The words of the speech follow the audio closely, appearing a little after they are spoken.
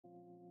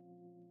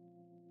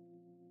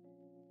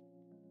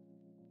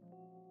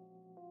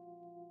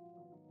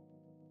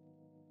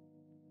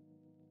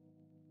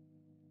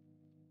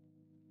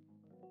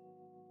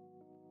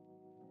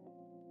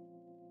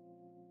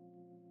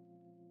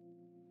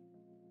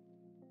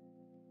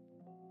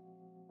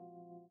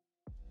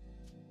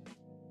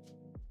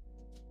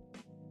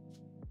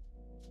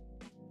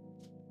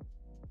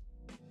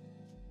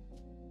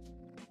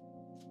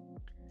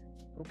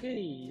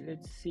Okay,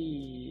 let's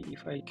see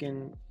if I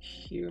can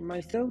hear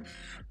myself.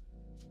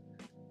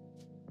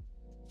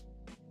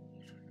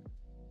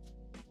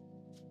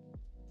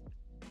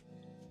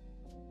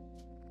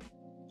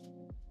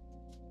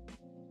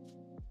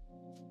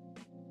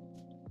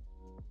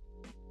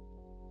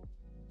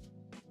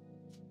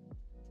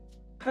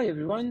 Hi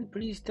everyone,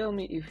 please tell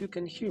me if you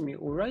can hear me,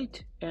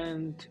 alright?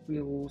 And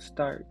we will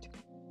start.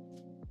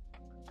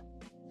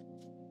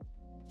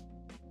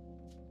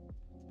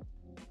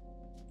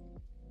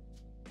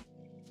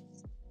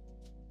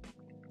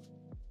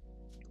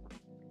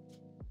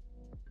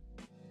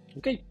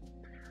 Okay.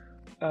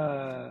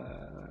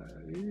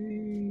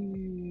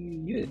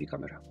 USB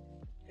camera.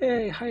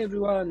 Hey, hi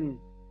everyone.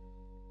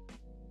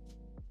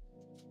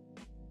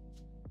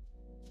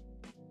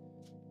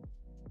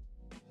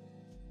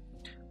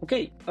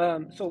 Okay,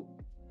 so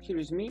here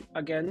is me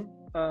again,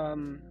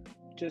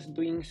 just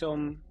doing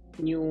some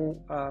new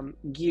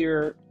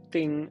gear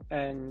thing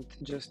and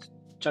just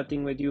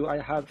chatting with you. I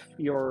have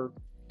your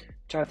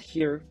chat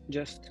here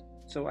just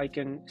so I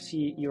can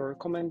see your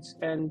comments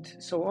and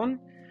so on.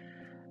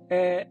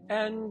 I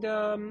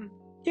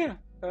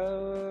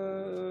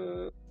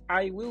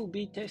will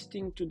be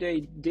testing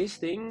today this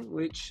thing,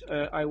 which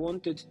I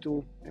wanted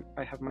to.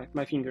 I have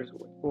my fingers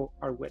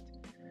are wet,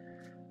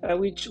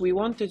 which we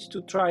wanted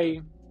to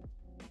try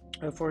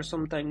for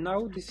some time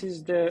now. This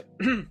is the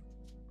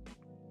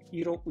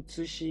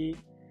iro-utsushi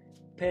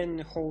pen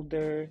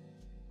holder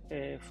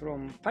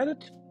from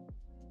Pilot,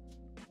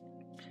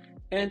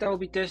 and I'll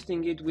be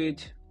testing it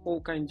with all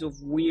kinds of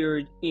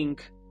weird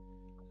ink.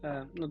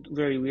 Not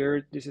very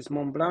weird. This is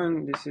Mont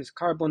Blanc, this is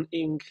carbon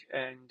ink,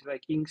 and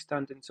like ink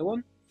stand and so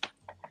on.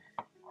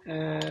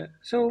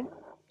 So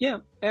yeah,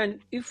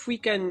 and if we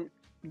can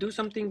do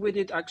something with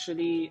it,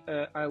 actually,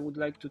 I would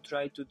like to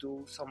try to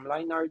do some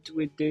line art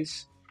with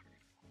this.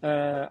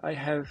 I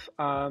have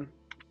a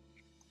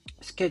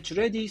sketch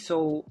ready,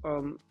 so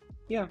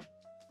yeah,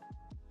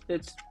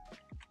 let's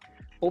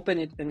open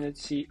it and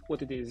let's see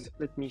what it is.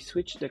 Let me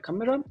switch the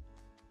camera.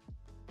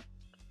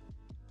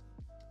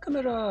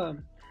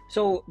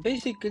 So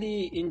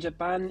basically in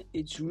Japan,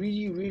 it's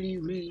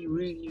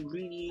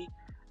really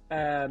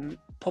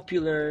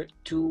popular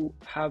to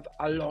have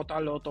a lot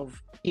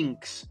of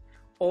inks.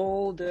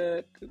 All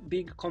the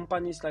big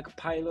companies like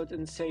Pilot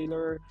and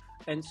Sailor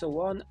and so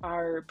on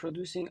are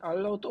producing a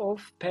lot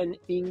of pen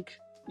ink.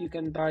 You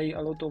can buy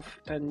a lot of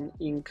pen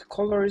ink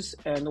colors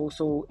and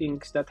also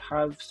inks that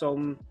have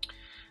some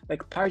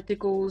like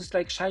particles,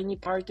 like shiny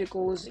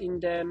particles in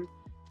them.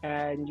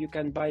 And you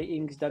can buy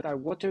inks that are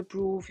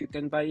waterproof. You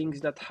can buy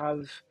inks that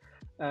have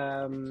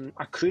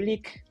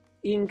acrylic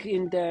ink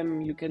in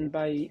them. You can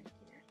buy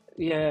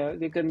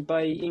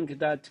ink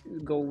that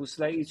goes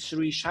like it's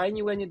really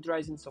shiny when it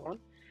dries and so on.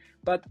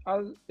 But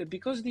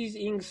because these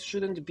inks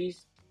shouldn't be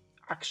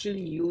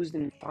actually used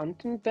in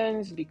fountain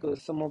pens,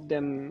 because some of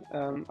them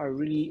are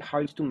really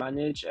hard to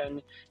manage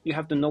and you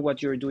have to know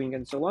what you're doing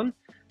and so on.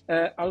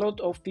 A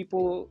lot of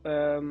people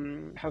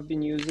have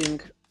been using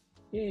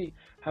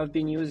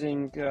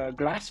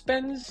glass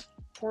pens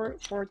for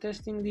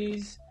testing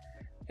these,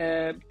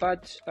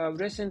 but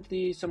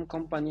recently some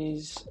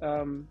companies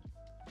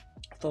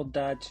thought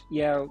that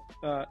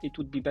it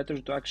would be better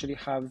to actually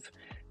have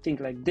things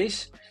like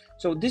this.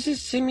 So this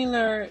is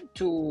similar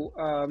to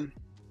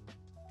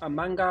a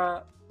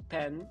manga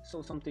pen,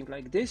 so something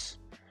like this,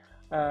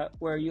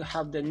 where you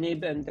have the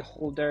nib and the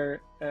holder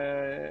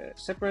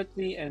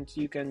separately, and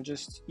you can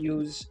just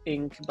use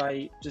ink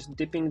by just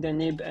dipping the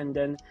nib, and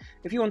then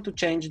if you want to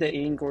change the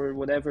ink or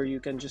whatever, you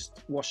can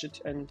just wash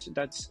it, and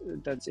that's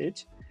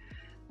it.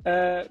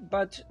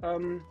 But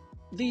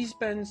these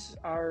pens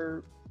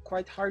are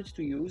quite hard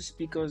to use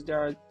because they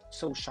are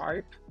so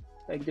sharp.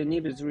 Like the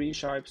nib is really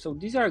sharp, so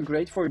these are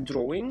great for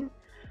drawing,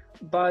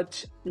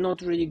 but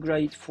not really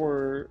great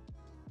for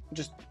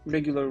just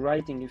regular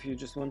writing if you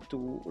just want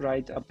to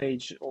write a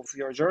page of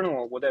your journal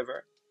or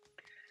whatever.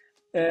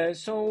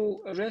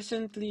 So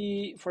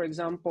recently, for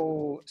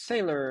example,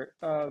 Sailor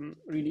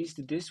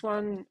released this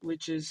one,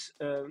 which is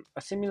a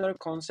similar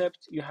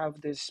concept. You have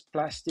this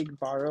plastic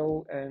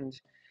barrel and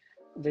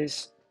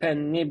this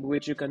pen nib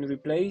which you can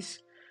replace.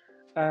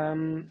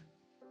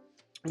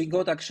 We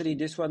got actually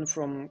this one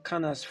from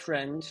Kana's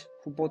friend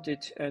who bought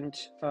it and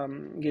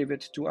gave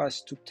it to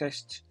us to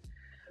test.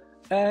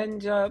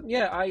 And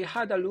I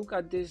had a look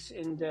at this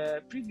in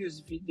the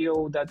previous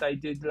video that I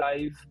did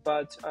live,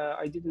 but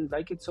I didn't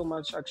like it so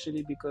much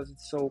actually because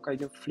it's so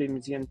kind of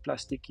flimsy and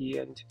plasticky,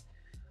 and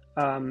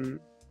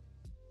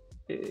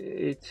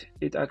it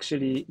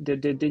actually the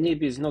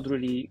nib is not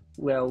really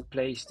well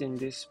placed in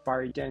this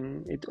part,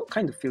 and it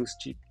kind of feels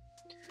cheap.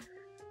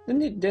 Then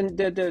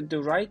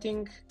the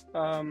writing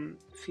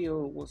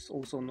feel was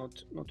also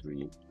not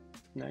really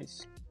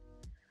nice.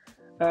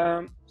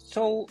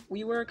 So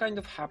we were kind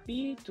of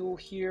happy to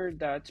hear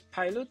that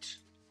Pilot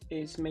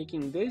is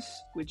making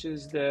this, which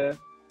is the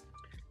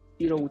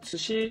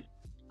iro-utsushi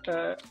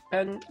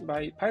pen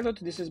by Pilot.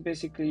 This is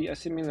basically a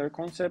similar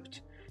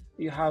concept.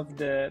 you have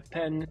the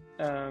pen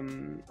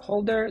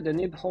holder, the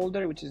nib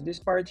holder, which is this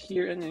part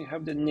here, and you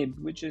have the nib,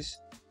 which is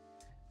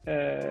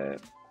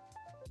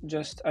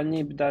just a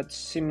nib that's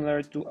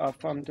similar to a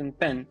fountain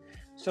pen.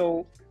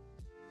 So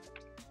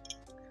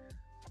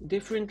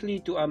differently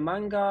to a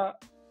manga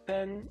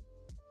pen,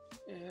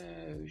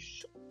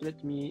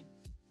 let me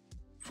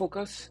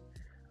focus.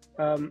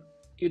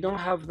 You don't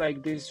have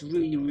like this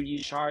really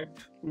sharp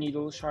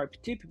needle, sharp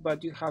tip,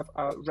 but you have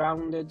a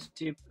rounded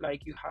tip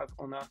like you have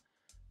on a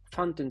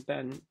fountain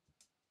pen.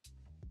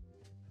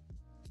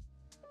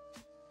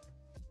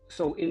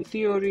 So in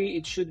theory,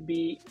 it should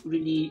be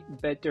really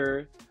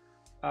better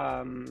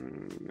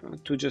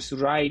to just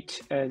write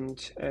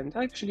and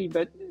actually,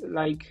 but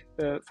like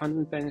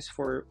fountain pens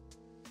for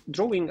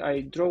drawing,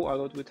 I draw a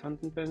lot with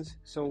fountain pens.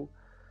 So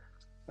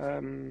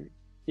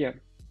yeah.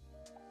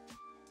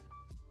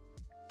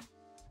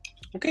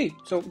 Okay,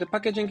 so the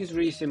packaging is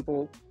really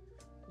simple,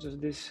 just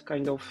this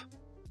kind of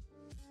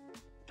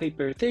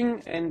paper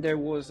thing, and there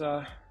was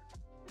a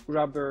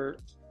rubber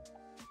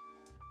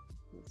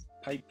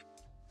pipe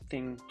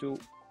thing to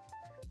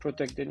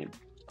protect the nib.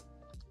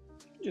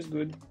 Just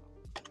good.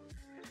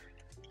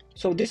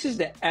 So this is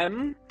the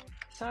M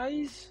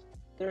size.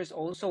 There's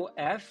also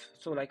F,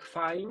 so like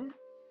fine,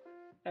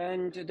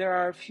 and there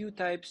are a few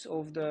types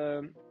of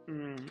the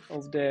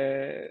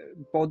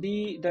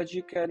body that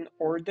you can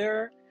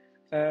order.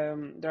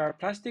 There are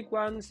plastic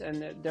ones,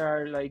 and there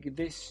are like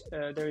this.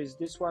 There is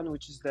this one,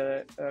 which is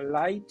the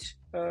light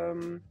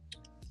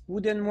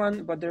wooden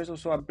one, but there's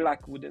also a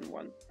black wooden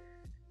one.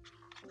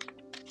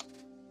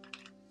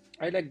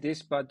 I like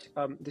this, but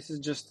this is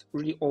just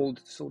really old,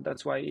 so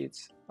that's why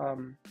it's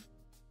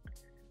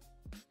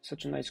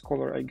such a nice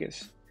color, I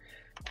guess.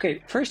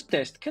 Okay, first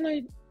test. Can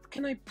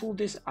I pull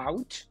this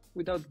out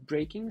without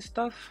breaking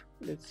stuff?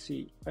 Let's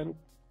see.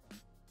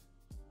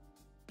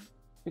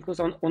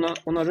 Because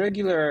on a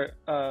regular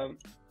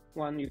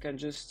one, you can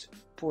just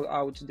pull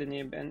out the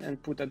nib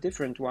and put a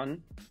different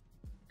one.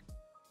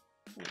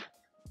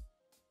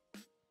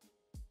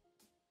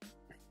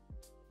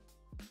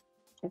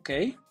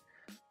 Okay.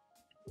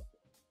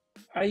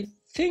 I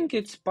think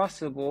it's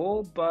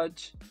possible,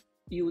 but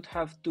you would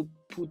have to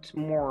put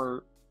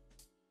more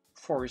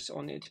force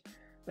on it,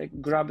 like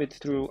grab it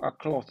through a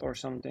cloth or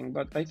something,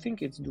 but I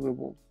think it's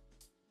doable.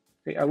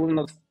 Okay, I will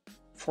not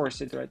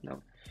force it right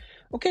now.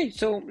 Okay,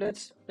 so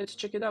let's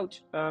check it out.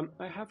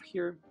 I have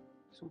here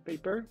some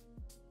paper,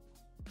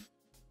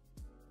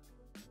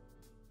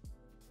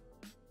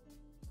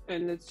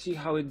 and let's see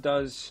how it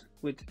does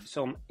with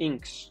some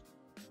inks.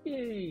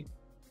 Yay!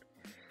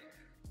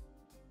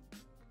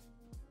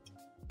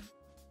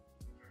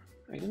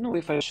 I don't know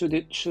if I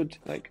should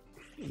like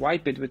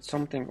wipe it with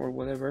something or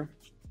whatever.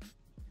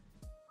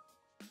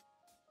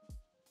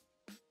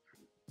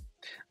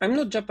 I'm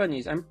not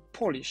Japanese, I'm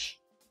Polish,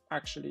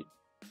 actually.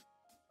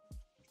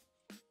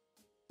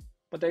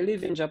 But I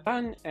live in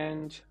Japan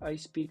and I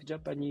speak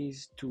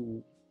Japanese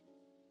too.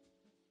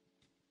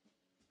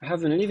 I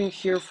have been living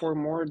here for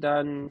more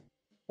than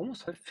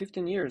almost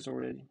 15 years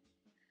already.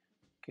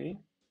 Okay,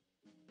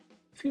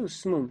 feels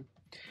smooth.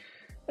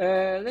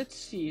 Let's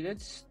see,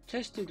 let's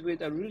test it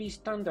with a really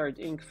standard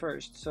ink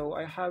first. So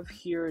I have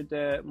here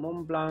the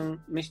Mont Blanc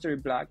Mystery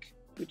Black,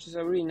 which is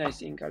a really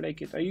nice ink. I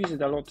like it, I use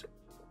it a lot.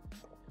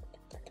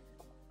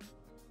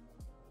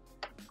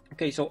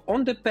 Okay, so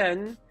on the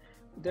pen,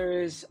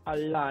 there is a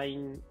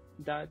line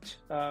that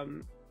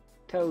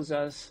tells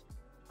us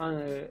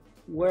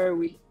where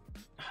we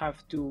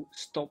have to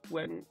stop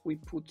when we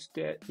put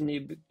the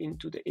nib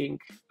into the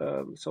ink,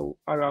 so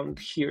around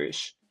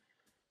here-ish.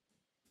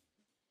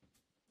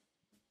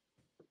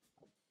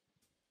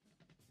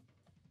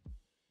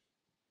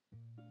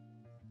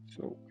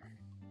 So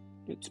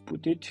let's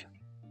put it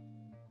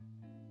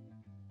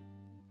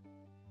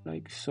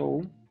like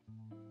so.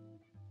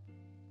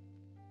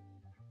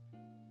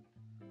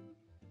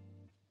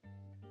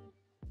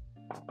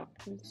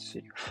 Let's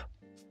see.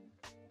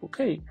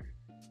 Okay.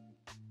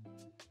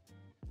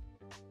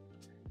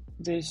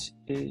 This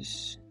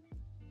is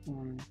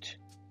Mont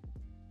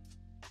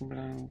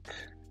Blanc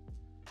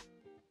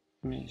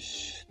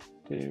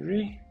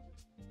Mystery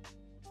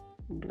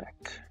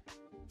Black.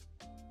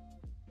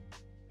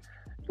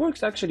 It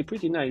works actually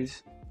pretty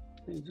nice.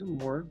 Let's do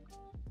more.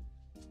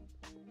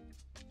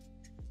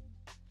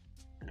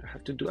 I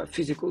have to do a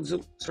physical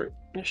zoom. Sorry.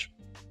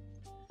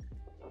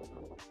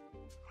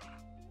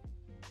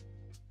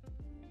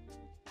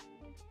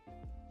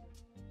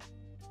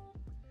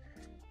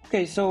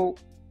 Okay, so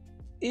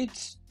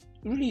it's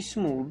really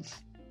smooth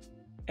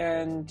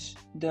and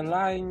the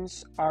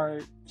lines are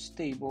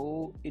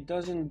stable. It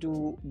doesn't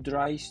do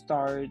dry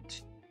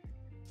start.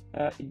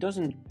 It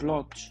doesn't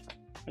blot.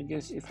 I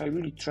guess if I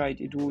really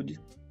tried, it would.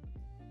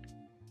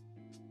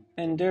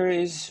 And there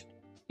is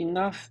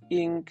enough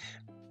ink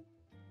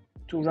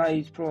to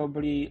write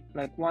probably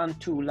like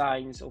 1-2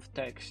 lines of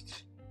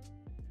text.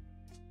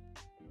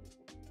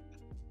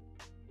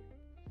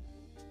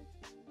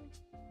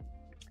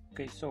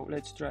 Okay, so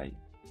let's try.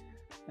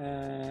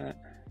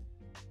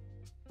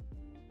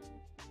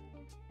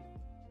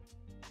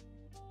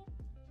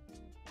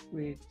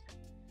 with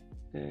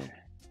the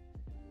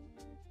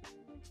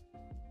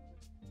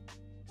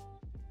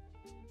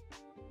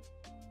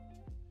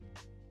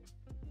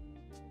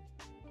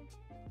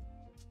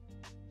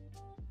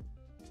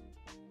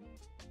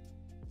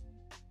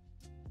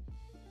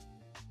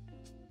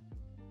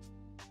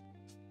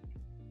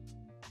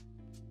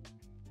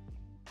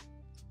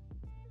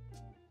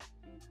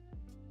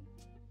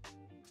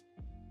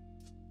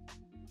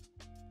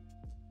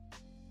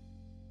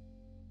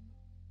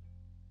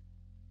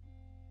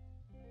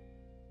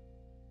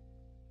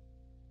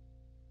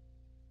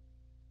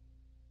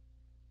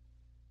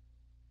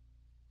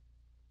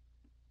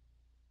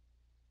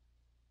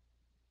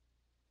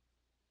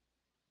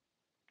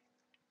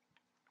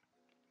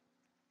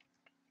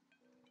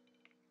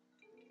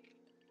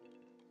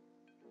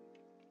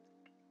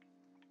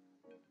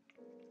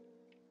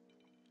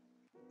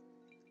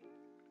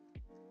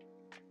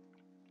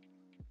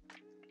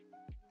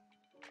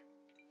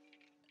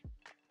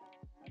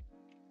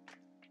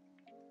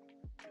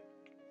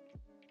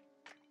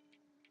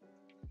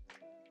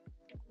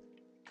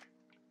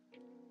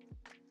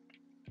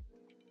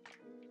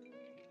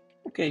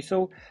Okay,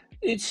 so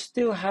it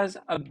still has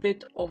a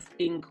bit of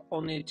ink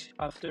on it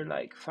after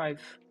like 5-6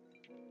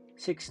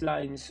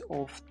 lines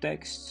of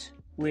text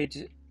with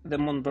the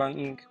Mont Blanc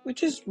ink,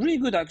 which is really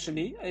good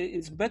actually.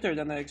 It's better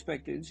than I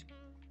expected.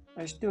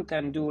 I still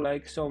can do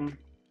like some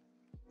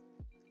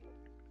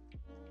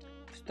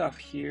stuff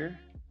here.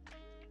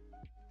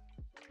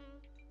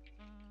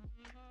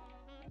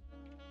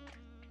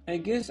 I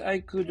guess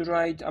I could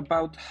write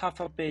about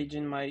half a page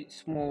in my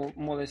small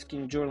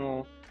Moleskine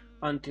journal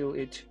until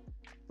it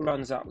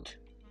runs out,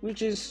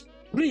 which is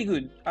really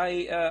good.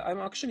 I'm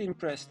actually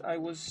impressed. I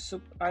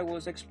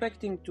was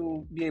expecting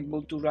to be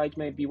able to write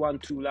maybe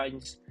 1-2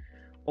 lines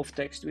of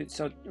text with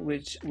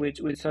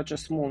such a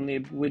small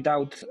nib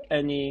without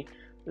any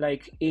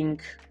like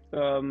ink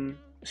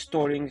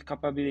storing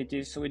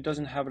capabilities, so it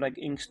doesn't have like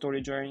ink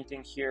storage or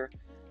anything here.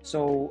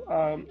 So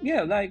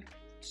yeah, like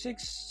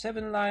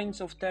 6-7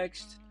 lines of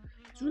text.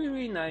 It's really,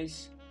 really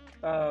nice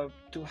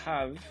to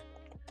have.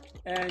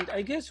 And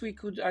I guess we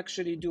could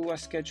actually do a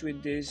sketch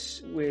with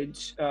this, with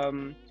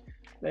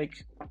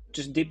like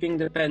just dipping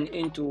the pen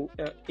into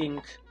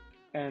ink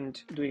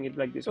and doing it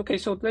like this. Okay,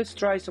 so let's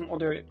try some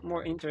other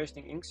more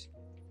interesting inks.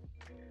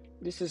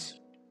 This is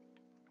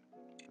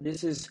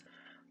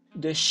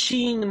the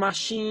Sheen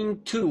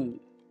Machine 2.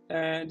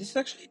 This is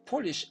actually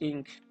Polish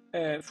ink,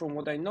 from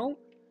what I know.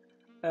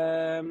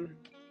 And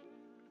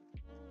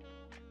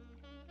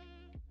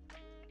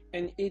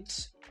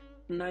it's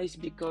nice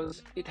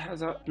because it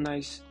has a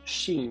nice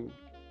sheen.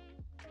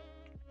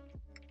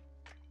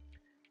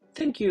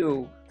 Thank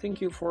you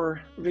for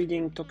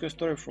reading Tokyo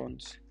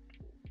Storefronts.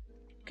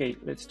 Okay,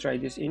 let's try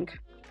this ink.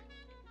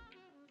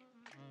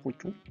 So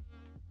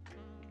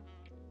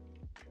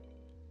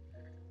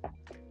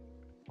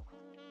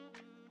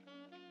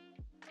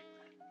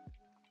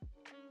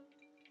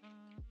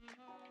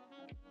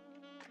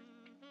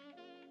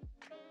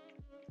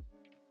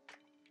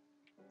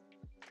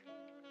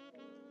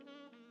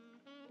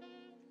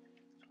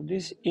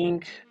this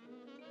ink,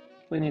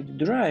 when it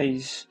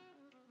dries,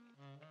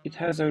 it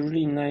has a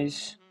really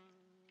nice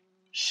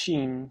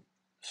sheen.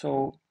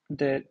 So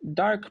the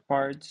dark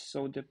parts,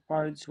 so the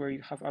parts where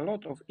you have a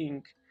lot of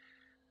ink,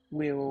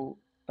 will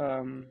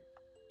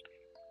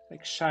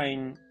like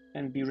shine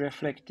and be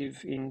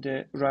reflective in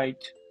the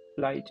right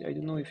light. I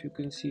don't know if you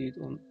can see it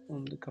on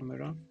the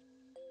camera.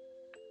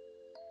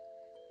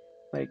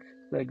 Like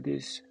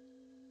this.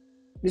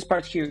 This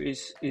part here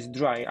is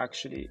dry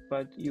actually,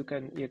 but you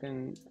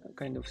can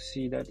kind of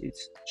see that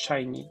it's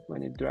shiny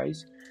when it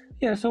dries.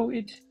 Yeah, so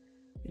it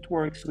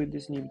works with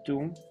this nib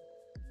too.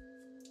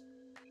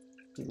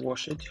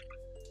 Wash it.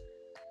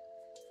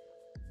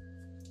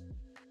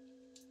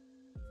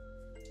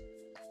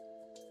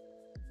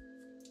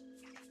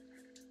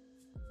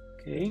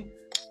 Okay.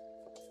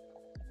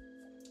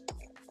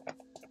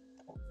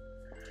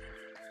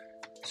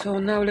 So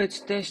now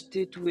let's test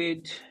it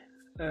with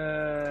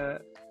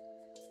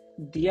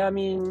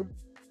Diamine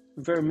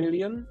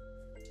Vermilion.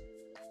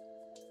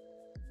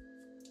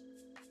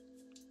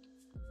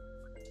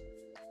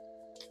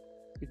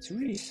 It's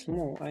really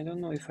small. I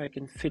don't know if I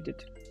can fit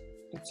it.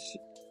 It's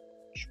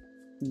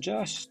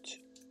just,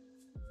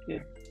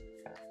 yeah.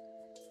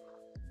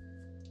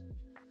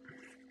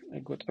 I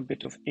got a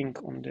bit of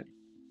ink on the.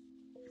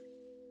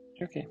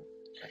 Okay,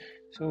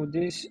 so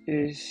this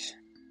is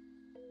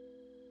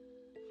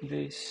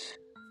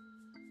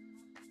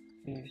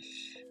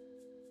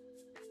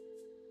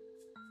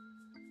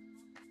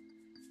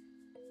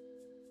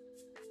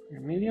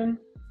Vermilion.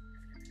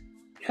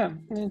 Yeah,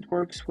 it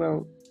works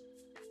well.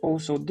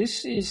 Also,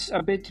 this is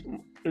a bit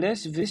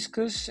less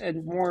viscous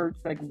and more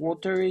like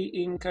watery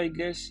ink, I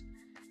guess.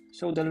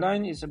 So the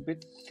line is a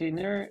bit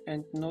thinner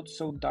and not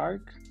so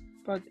dark,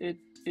 but it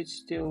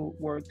still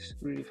works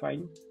really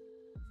fine.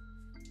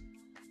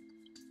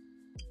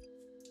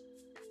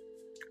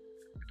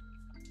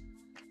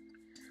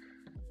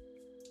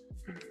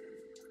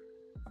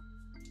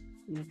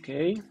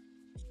 Okay.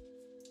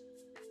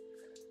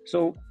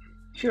 So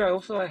Here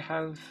I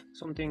have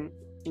something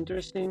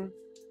interesting.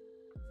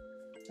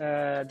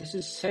 This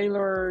is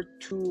Sailor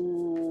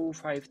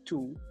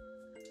 252,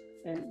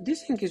 and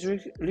this ink is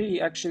really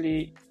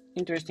actually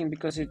interesting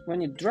because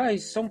when it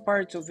dries, some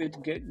parts of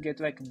it get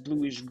like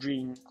bluish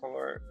green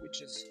color,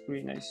 which is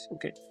really nice.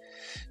 Okay,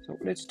 so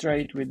let's try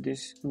it with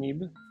this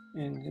nib,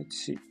 and let's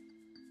see.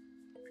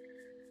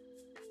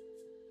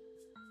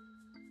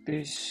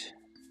 This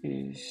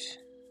is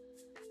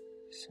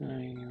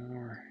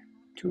Sailor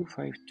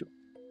 252.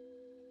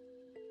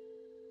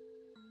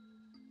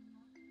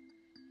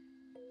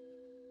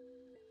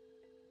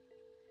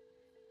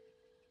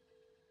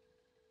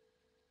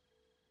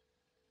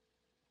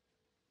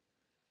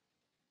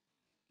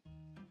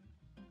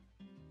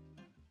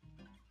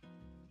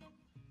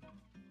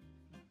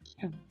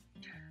 Yeah,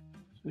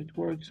 so it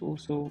works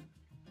also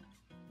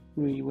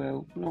really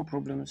well, no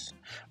problems.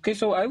 Okay,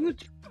 so I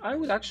would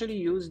actually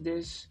use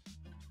this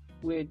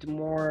with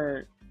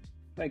more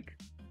like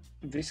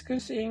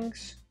viscous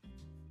inks.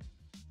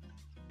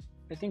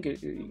 I think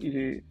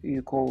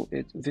you call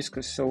it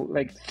viscous, so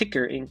like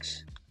thicker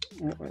inks,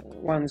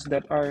 ones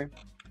that are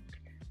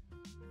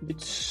a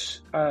bit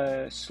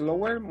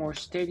slower, more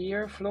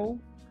steadier flow.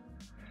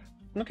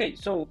 Okay,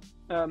 so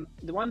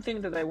the one thing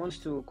that I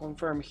want to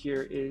confirm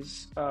here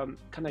is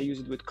can I use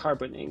it with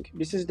carbon ink?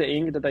 This is the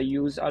ink that I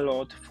use a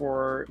lot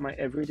for my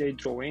everyday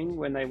drawing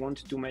when I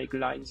want to make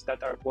lines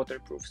that are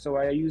waterproof. So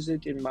I use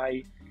it in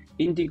my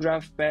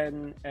Indigraph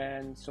pen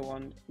and so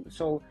on.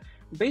 So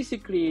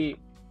basically,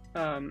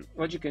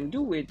 what you can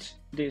do with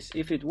this,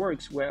 if it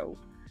works well,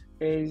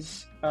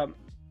 is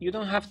you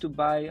don't have to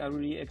buy a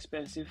really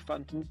expensive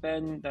fountain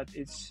pen that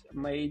is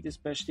made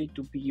especially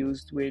to be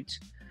used with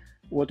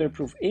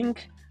waterproof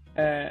ink.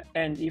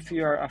 And if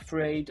you are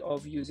afraid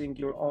of using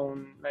your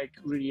own like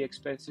really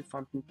expensive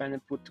fountain pen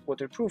and put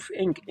waterproof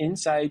ink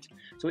inside,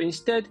 so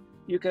instead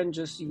you can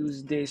just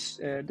use this.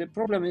 The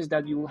problem is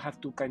that you will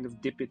have to kind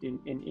of dip it in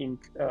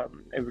ink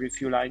every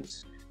few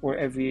lines, or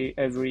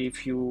every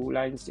few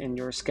lines in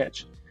your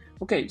sketch.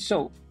 Okay,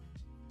 so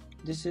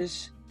this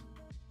is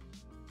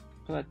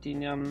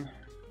platinum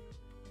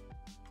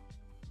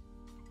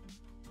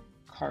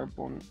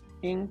carbon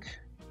ink,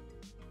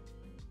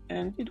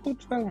 and it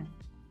works well.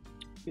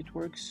 It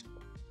works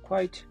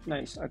quite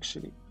nice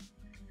actually.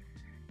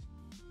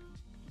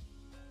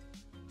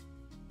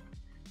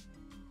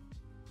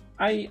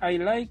 I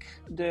like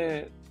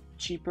the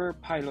cheaper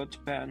Pilot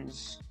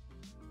pens.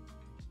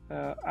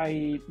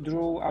 I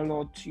draw a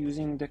lot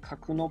using the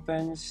Kakuno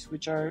pens,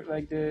 which are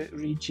like the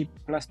really cheap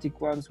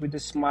plastic ones with the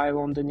smile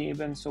on the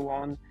nib and so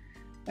on.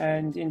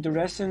 And in the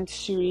recent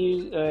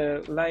series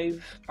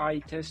live, I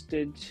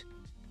tested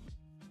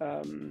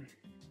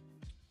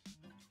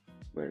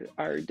where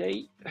are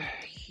they?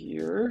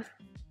 Here.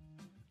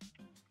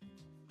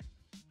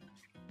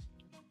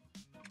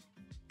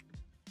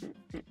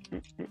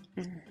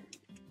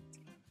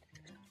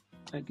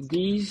 Like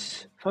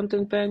these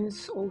fountain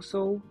pens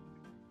also,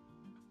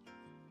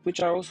 which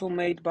are also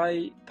made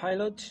by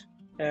Pilot,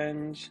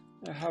 and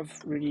I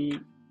have really,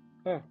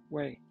 oh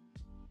wait.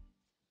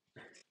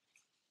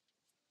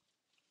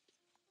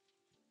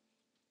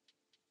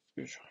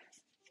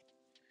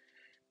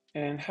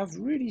 And have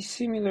really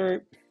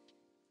similar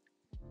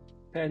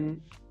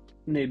pen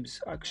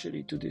nibs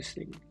actually to this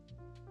thing.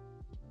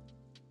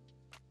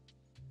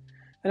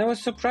 And I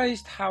was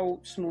surprised how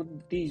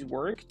smooth these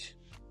worked,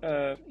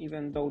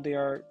 even though they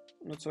are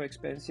not so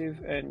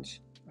expensive and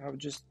have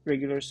just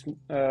regular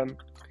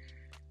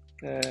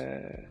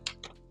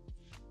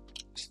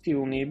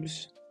steel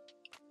nibs.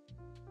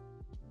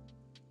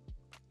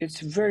 It's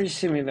very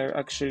similar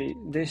actually,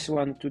 this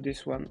one to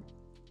this one.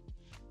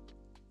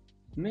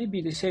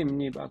 Maybe the same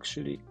nib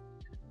actually.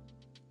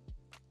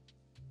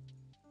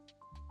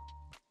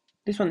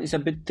 This one is a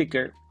bit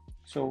thicker,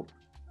 so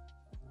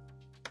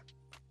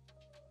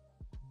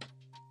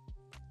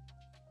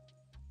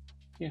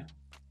yeah,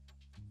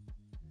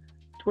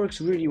 it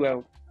works really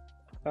well.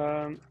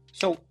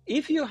 So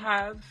if you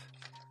have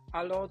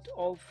a lot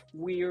of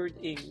weird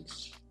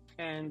inks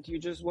and you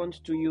just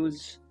want to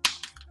use,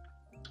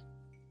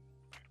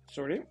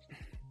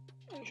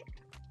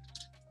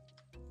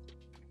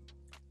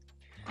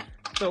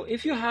 so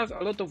if you have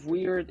a lot of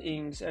weird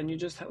inks and you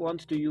just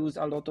want to use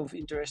a lot of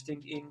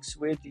interesting inks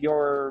with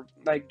your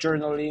like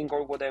journaling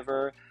or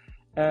whatever,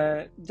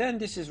 then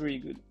this is really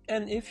good.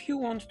 And if you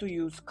want to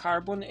use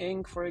carbon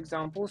ink, for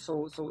example,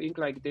 so ink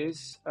like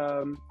this,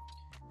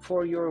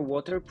 for your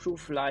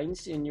waterproof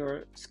lines in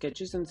your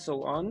sketches and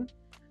so on,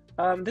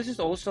 this is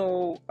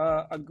also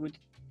a good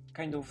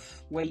kind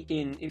of way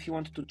in if you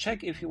want to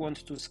check if you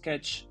want to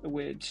sketch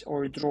with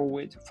or draw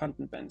with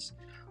fountain pens.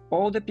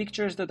 All the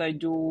pictures that I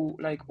do,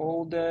 like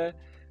all the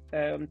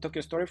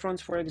Tokyo storefronts,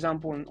 for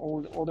example, and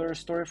all the other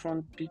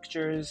storefront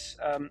pictures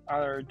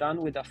are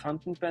done with a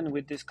fountain pen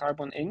with this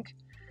carbon ink,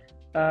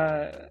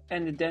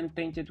 and then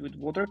painted with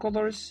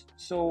watercolors.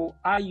 So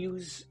I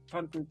use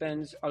fountain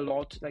pens a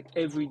lot, like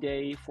every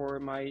day for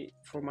my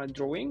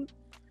drawing.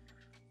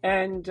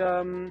 And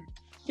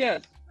yeah,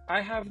 I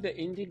have the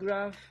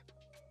Indigraph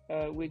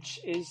which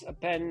is a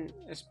pen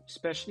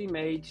specially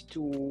made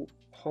to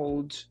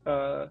hold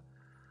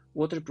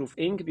waterproof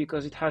ink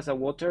because it has a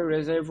water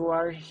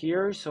reservoir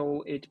here,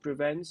 so it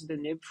prevents the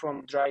nib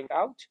from drying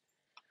out.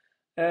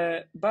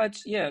 But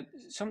yeah,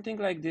 something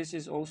like this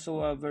is also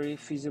a very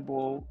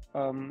feasible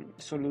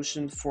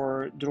solution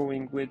for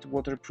drawing with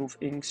waterproof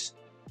inks,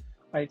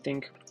 I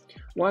think.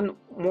 One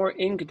more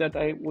ink that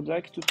I would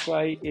like to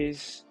try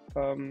is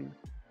the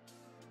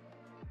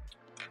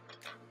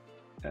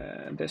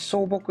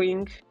Soboku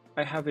ink.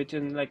 I have it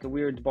in like a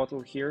weird bottle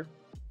here.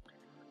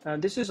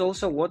 This is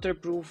also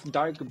waterproof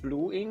dark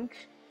blue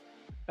ink.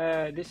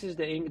 This is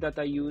the ink that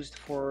I used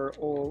for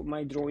all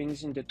my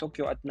drawings in the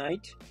Tokyo at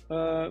Night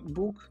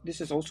book. This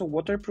is also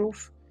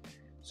waterproof,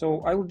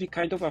 so I would be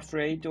kind of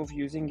afraid of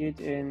using it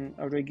in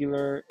a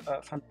regular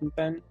fountain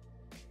pen.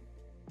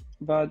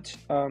 But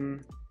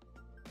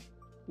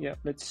yeah,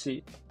 let's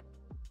see.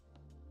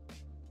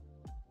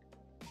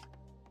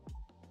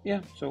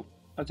 Yeah, so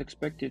as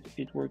expected,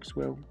 it works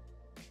well.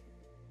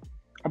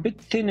 A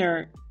bit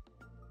thinner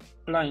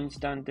lines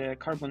than the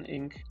carbon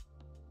ink.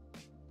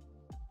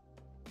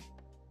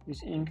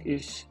 This ink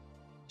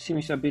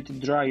seems a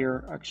bit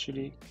drier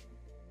actually,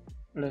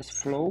 less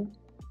flow.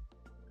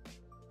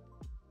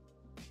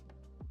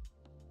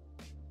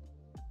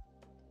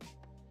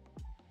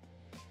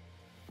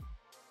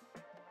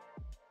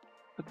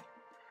 But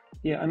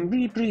yeah, I'm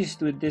really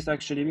pleased with this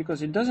actually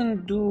because it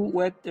doesn't do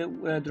wet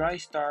dry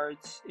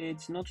starts.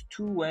 It's not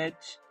too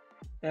wet.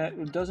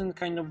 It doesn't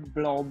kind of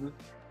blob.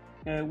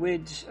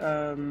 With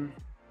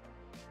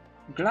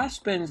glass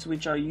pens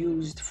which are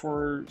used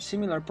for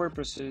similar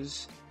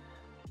purposes,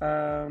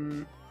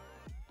 you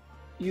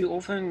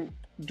often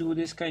do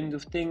this kind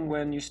of thing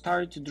when you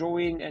start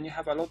drawing and you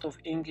have a lot of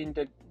ink in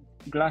the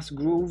glass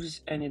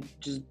grooves and it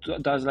just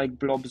does like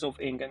blobs of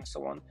ink and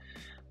so on.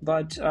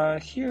 But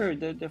here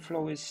the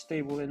flow is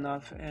stable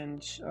enough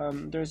and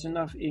there's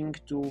enough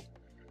ink to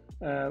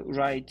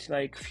write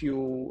like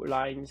few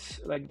lines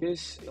like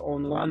this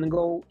in one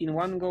go.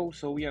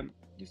 So yeah,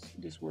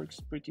 this works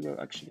pretty well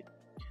actually.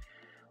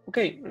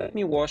 Okay, let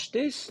me wash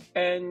this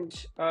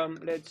and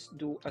let's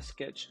do a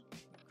sketch.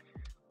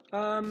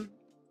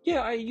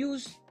 Yeah, I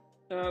use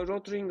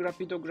Rotring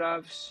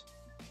rapidographs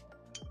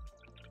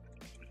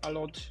a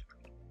lot.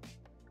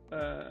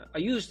 I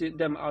used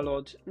them a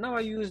lot. Now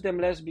I use them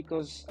less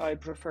because I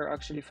prefer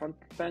actually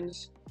fountain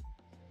pens.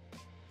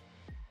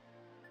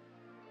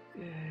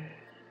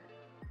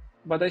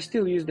 But I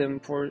still use them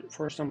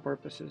for some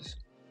purposes.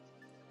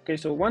 Okay,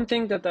 so one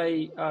thing that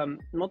I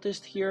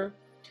noticed here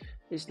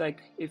is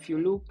like if you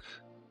look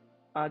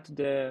at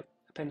the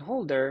pen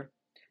holder,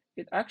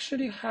 it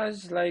actually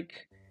has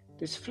like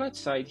this flat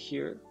side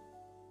here.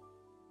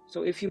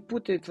 So if you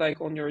put it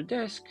like on your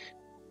desk,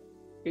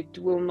 it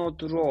will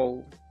not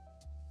roll,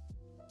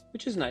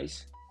 which is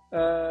nice.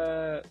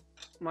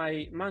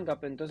 My manga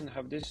pen doesn't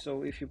have this,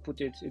 so if you put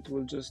it, it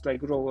will just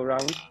like roll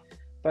around.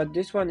 But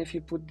this one, if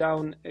you put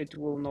down, it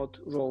will not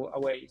roll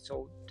away.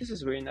 So this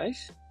is really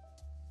nice.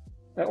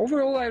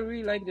 Overall, I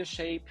really like the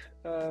shape.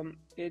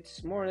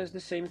 It's more or less the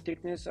same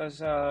thickness as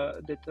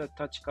the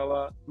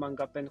Tachikawa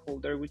manga pen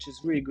holder, which is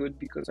really good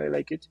because I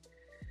like it.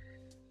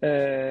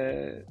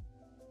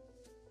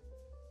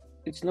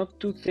 It's not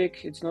too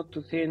thick, it's not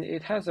too thin.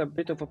 It has a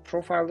bit of a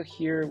profile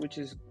here, which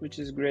is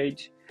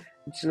great.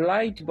 It's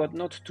light, but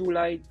not too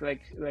light.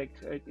 Like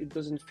it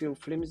doesn't feel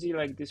flimsy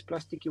like this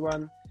plasticky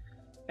one.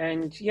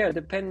 And yeah,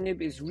 the pen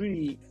nib is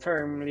really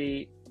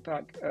firmly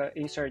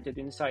inserted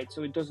inside,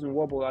 so it doesn't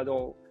wobble at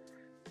all.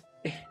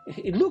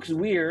 It looks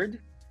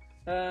weird,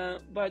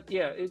 but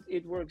yeah,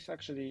 it works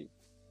actually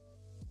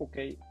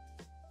okay.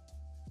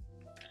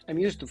 I'm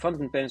used to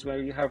fountain pens where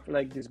you have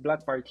like this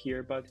black part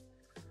here, but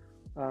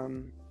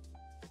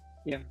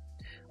yeah.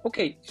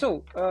 Okay,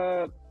 so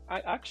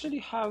I actually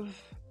have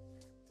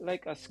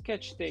like a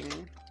sketch thing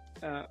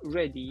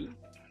ready.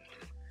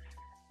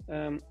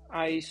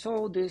 I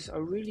saw this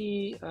a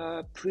really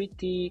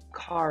pretty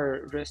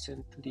car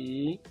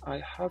recently. I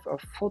have a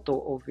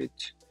photo of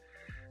it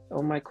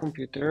on my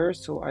computer,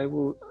 so I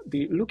will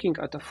be looking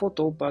at a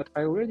photo, but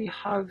I already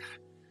have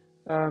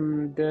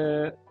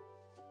the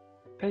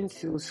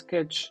pencil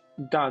sketch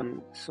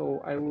done,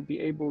 so I will be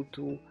able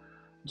to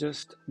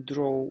just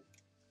draw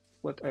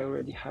what I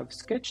already have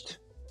sketched,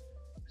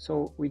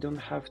 so we don't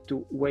have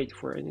to wait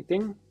for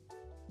anything.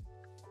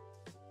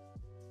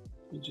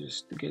 We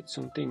just get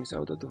some things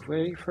out of the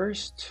way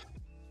first.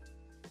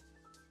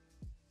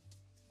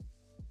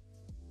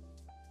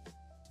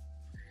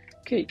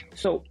 Okay,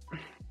 so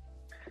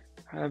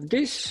I have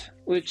this,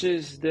 which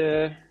is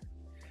the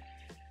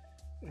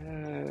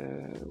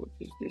what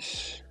is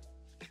this?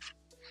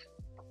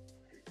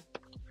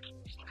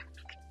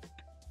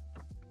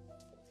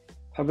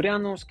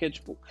 Fabriano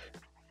sketchbook,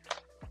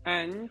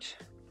 and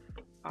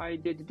I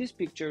did this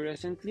picture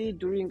recently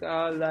during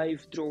a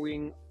live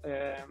drawing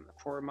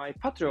for my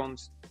Patreon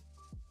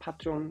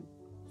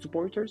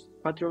supporters,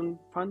 Patreon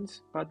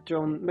fans,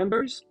 Patreon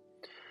members.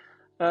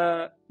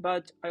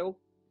 But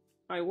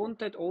I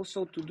wanted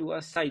also to do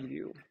a side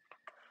view.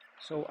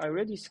 So I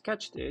already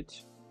sketched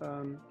it,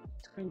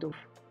 it's kind of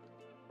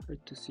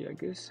hard to see, I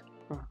guess.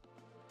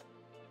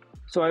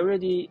 So I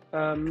already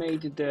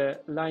made the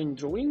line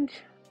drawing,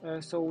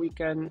 so we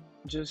can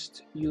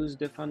just use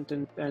the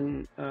fountain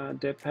pen,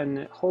 the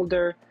pen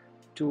holder,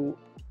 to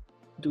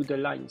do the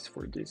lines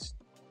for this.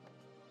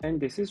 And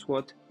this is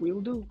what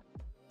we'll do.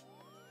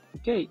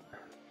 Okay.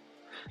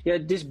 Yeah,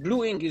 this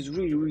blue ink is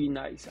really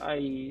nice.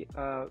 I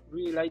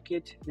really like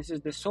it. This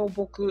is the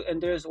Soboku,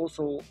 and there's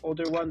also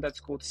other one that's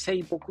called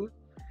Seiboku.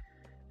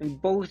 And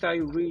both are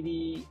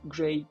really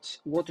great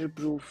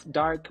waterproof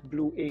dark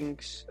blue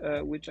inks,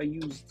 which I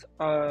used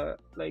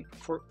like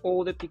for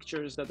all the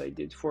pictures that I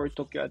did for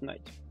Tokyo at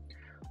Night.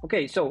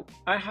 Okay, so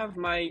I have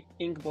my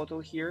ink bottle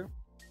here.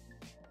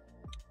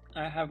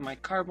 I have my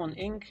carbon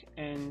ink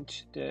and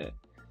the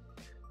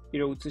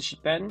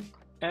iro-utsushi pen.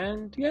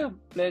 And yeah,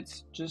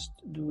 let's just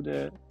do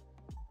the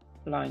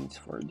lines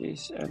for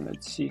this and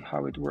let's see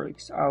how it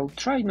works. I'll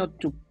try not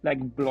to like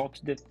blot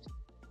the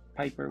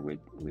paper with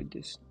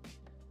this.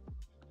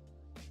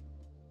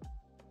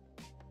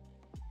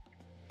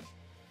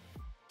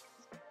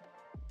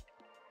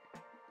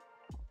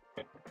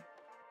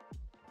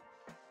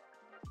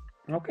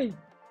 Okay,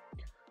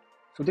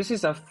 so this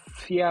is a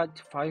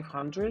Fiat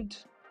 500.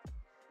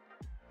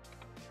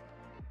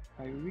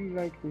 I really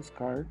like this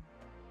car.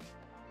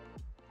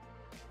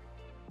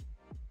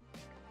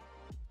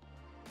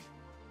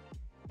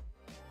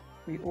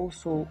 We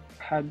also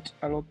had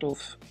a lot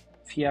of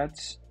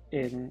Fiats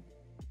in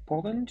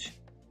Poland.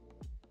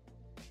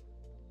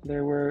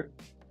 There were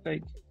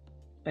like,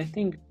 I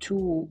think,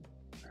 two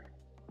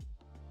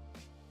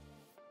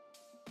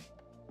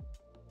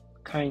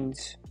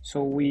kinds.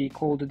 So we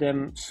called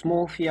them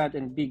small Fiat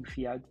and big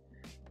Fiat.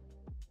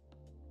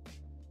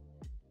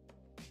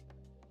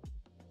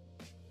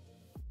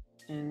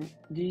 And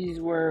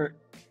these were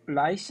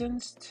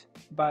licensed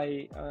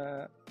by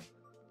a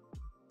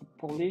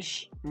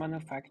Polish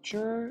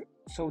manufacturer,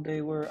 so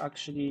they were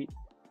actually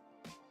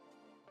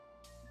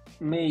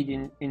made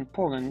in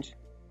Poland.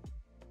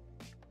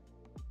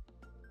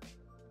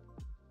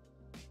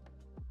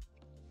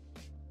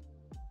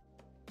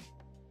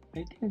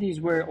 I think these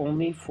were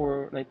only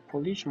for like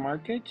Polish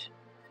market.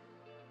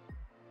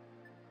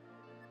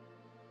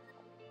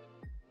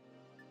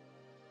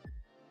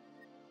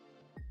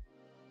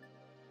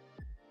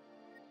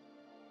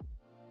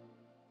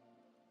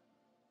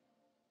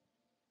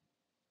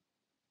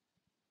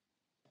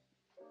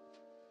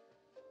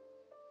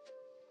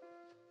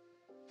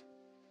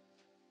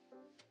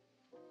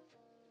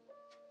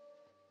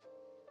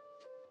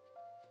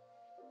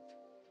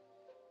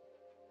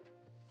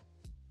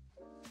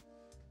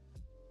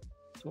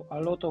 So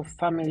a lot of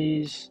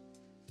families,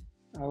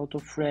 a lot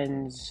of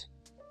friends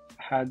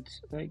had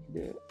like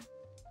the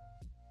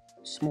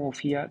small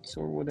Fiats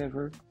or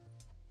whatever,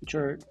 which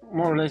are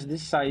more or less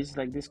this size,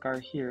 like this car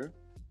here.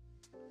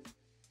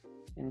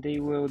 And they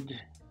would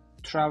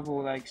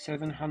travel like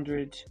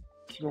 700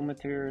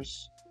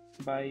 kilometers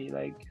by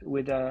like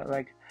with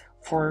like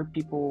 4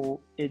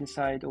 people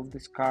inside of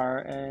this car,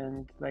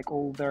 and like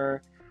all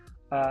their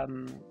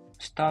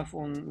stuff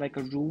on like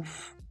a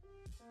roof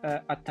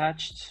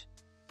attached,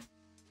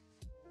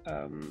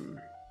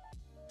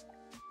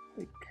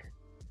 like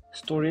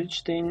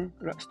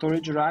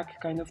storage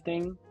rack kind of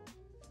thing.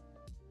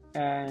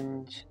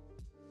 And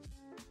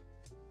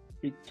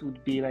it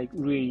would be like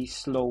really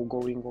slow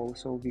going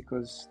also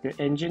because the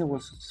engine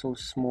was so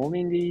small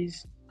in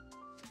these.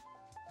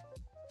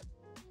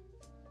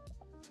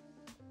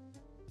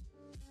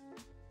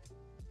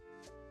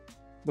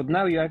 But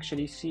now you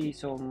actually see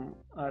some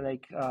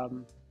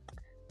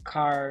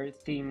car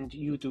themed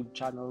YouTube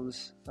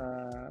channels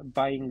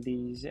buying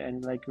these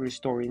and like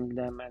restoring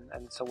them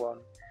and so on.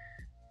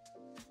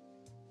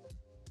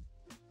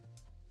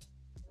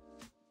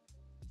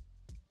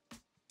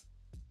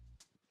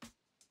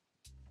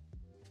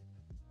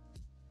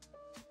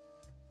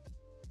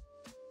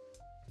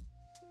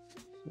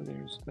 So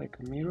there's like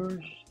a mirror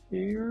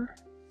here.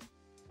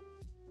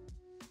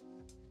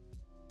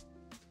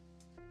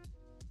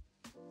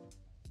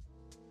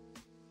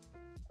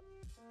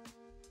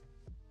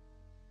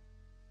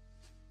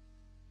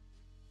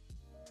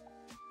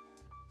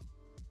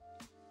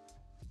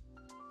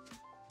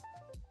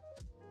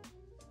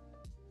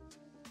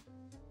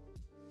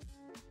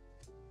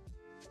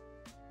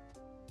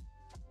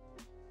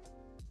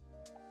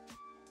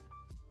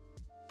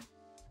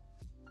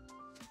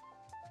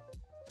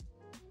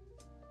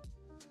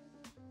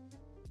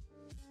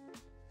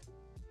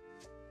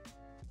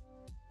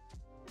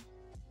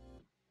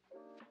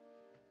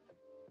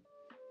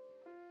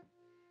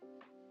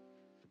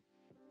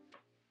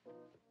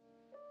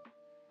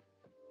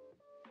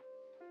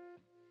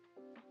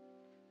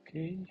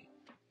 Okay.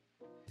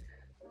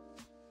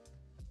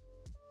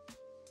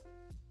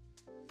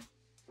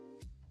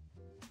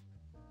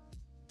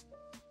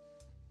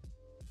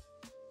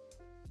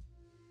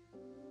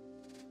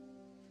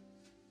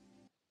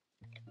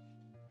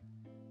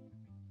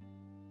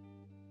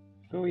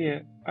 So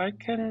yeah, I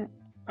can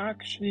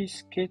actually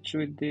sketch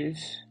with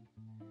this,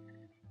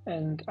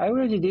 and I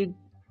already did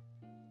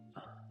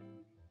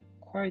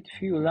quite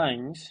few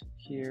lines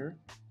here,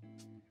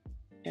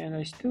 and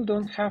I still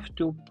don't have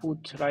to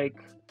put like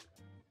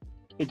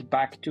it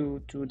back to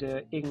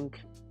the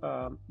ink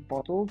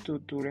bottle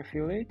to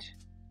refill it.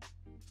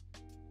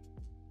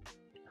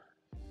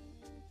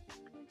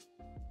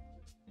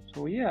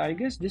 So yeah, I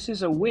guess this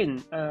is a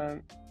win.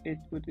 It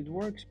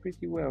works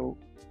pretty well.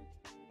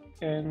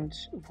 And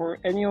for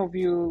any of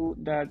you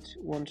that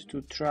want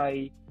to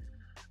try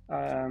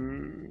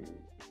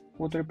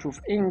waterproof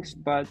inks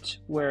but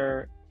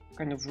were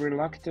kind of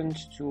reluctant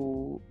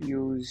to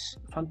use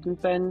fountain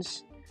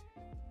pens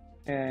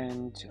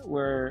and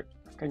were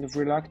kind of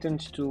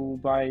reluctant to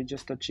buy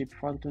just a cheap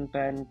fountain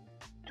pen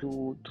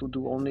to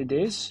do only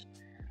this,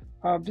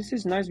 this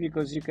is nice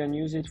because you can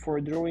use it for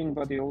drawing,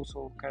 but you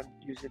also can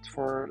use it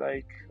for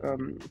like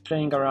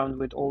playing around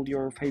with all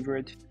your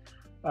favorite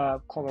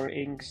color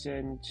inks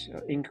and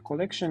ink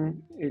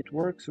collection. It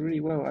works really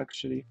well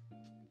actually.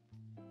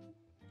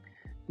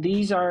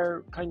 These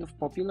are kind of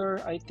popular,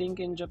 I think,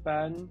 in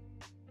Japan.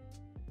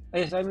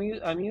 Yes,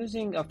 I'm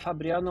using a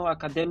Fabriano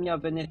Accademia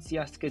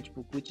Venezia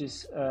sketchbook, which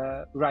is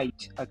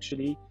right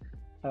actually.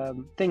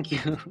 Thank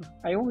you.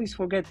 I always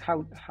forget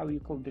how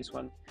you call this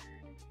one.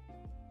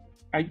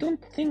 I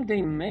don't think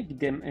they make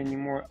them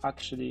anymore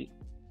actually,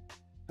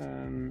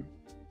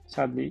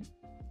 sadly.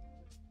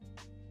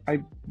 I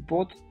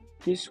bought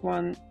this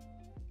one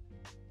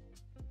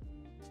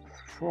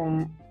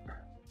from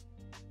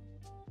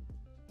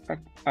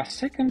a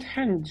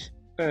second-hand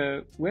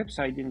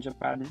website in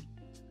Japan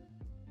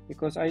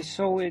because I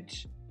saw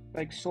it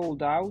like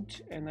sold out,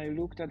 and I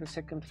looked at a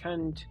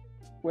second-hand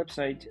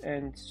website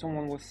and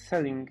someone was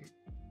selling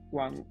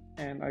one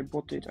and I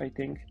bought it, I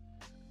think.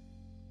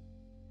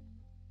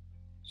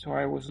 So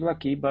I was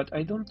lucky, but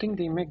I don't think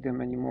they make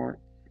them anymore.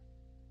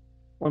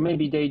 Or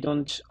maybe they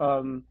don't,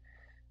 how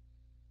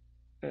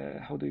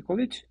do you call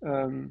it?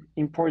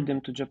 Import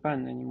them to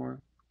Japan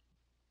anymore.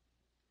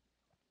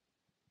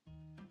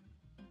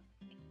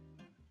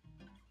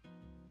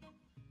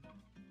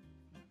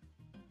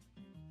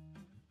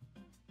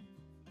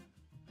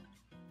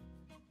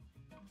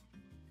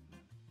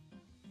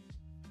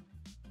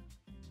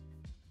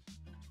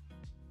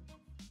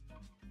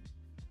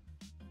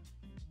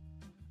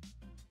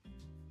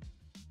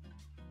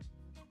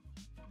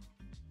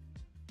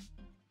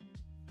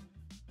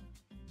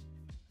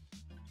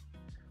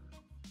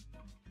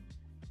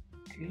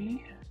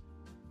 Okay.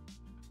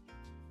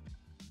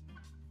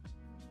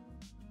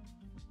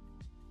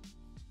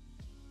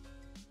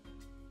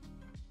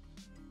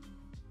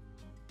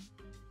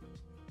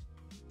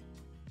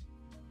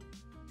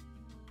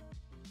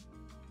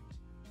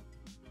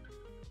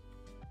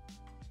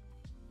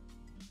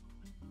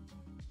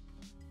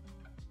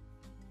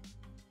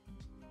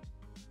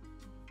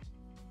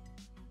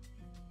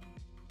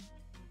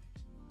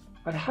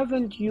 I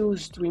haven't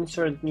used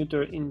Winsor &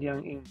 Newton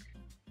Indian ink.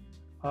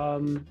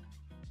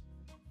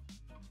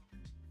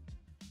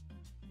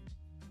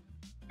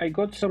 I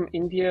got some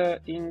India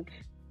ink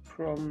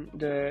from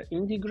the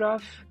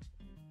Indigraph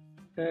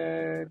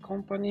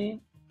company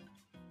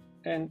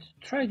and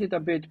tried it a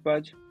bit,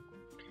 but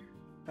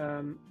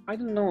I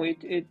don't know,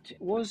 it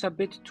was a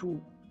bit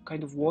too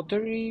kind of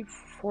watery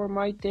for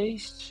my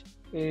taste.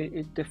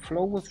 The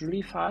flow was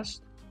really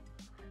fast.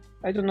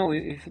 I don't know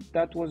if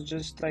that was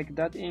just like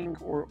that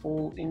ink or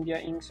all India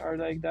inks are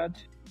like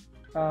that.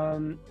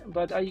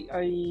 But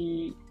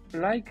I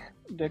like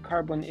the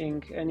carbon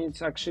ink, and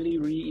it's actually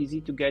really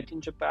easy to get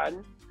in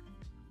Japan.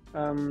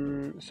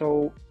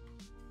 So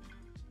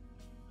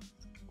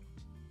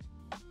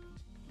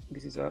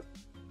this is a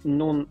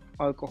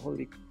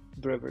non-alcoholic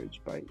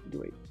beverage, by the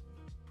way.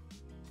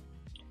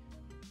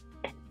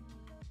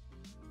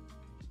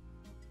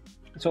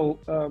 So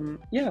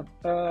yeah,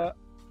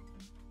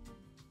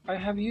 I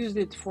have used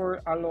it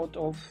for a lot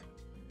of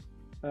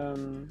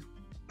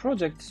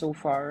projects so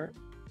far,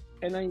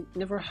 and I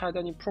never had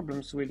any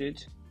problems with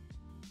it.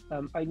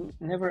 I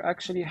never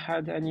actually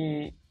had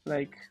any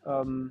like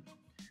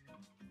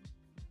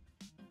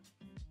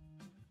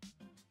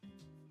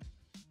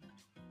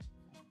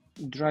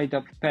dried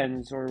up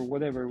pens or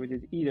whatever with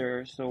it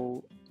either,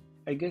 so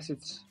I guess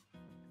it's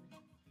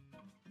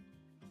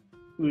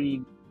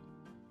really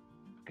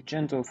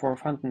gentle for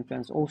fountain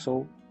pens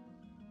also.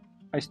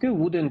 I still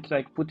wouldn't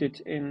like put it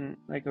in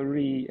like a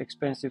really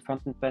expensive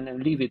fountain pen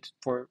and leave it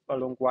for a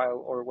long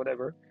while or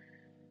whatever.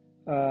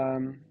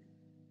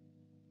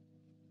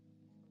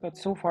 But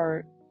so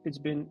far it's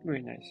been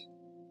really nice.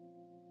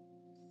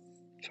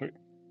 Sorry.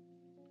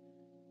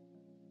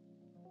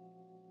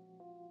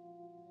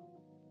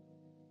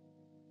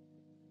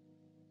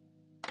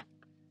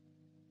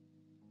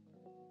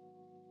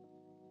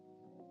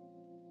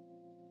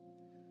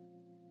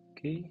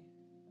 Okay.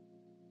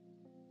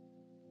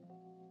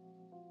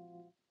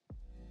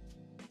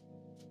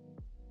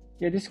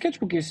 Yeah, the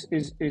sketchbook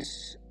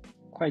is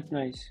quite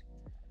nice.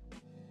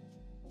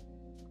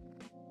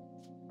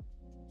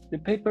 The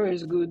paper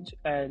is good,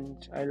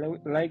 and I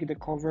like the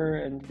cover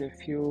and the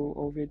feel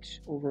of it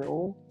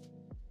overall.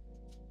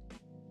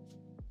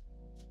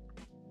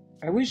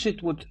 I wish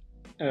it would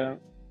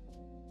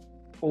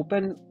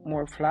open,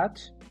 more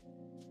flat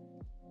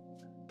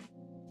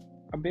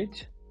a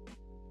bit.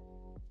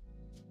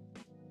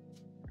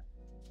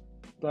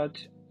 But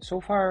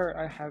so far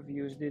I have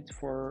used it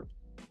for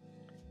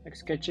like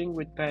sketching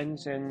with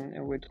pens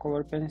and with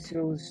color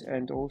pencils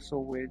and also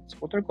with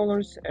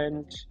watercolors,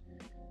 and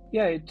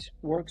yeah, it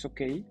works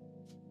okay.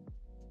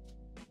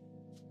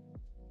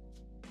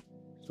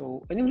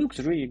 So, and it looks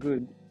really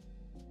good.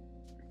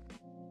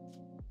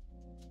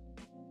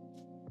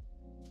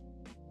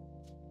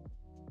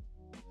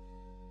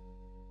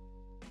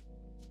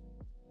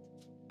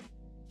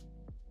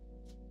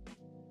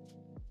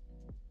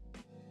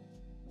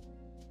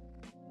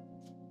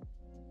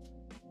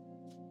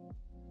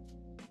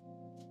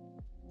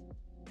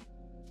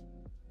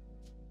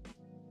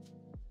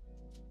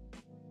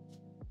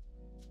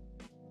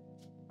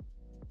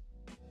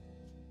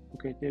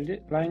 Okay, the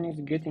line is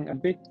getting a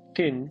bit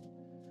thin,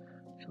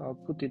 so I'll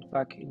put it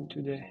back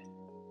into the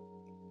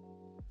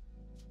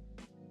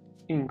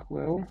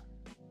inkwell.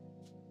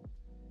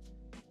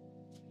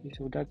 Okay,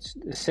 so that's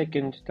the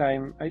second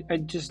time. I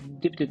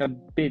just dipped it a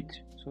bit,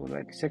 so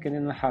like second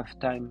and a half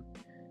time,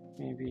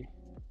 maybe.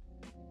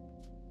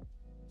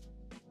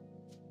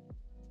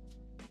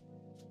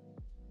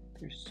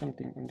 There's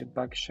something on the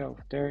back shelf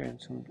there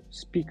and some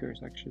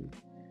speakers actually.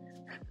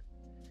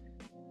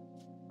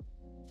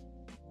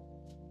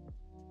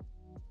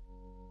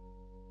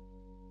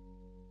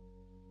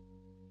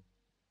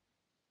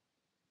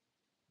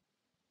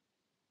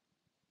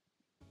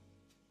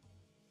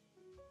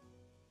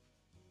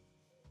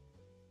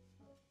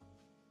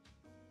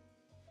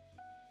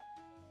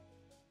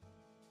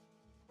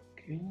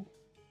 Okay.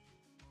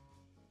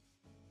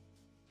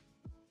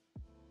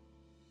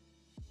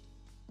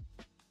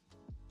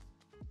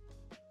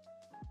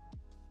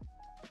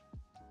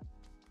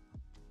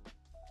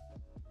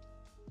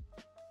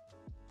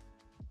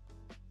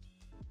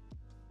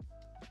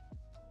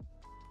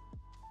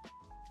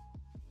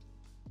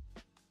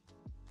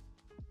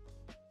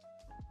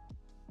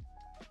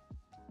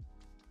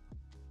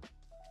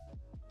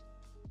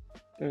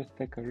 There's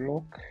like a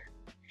lock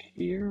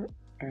here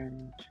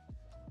and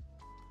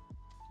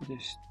the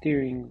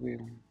steering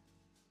wheel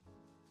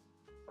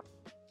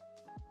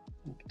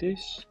like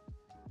this.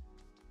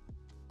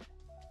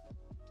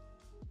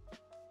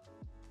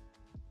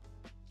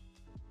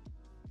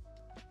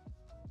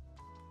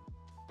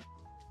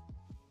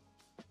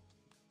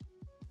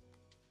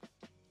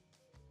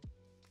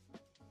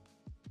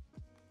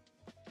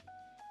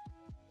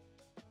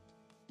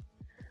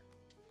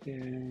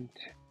 And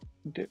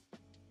the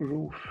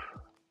roof.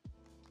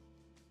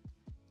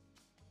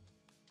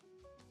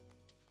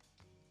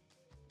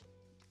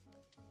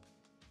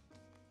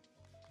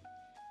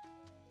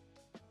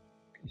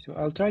 Okay, so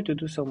I'll try to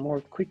do some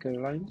more quicker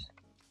lines.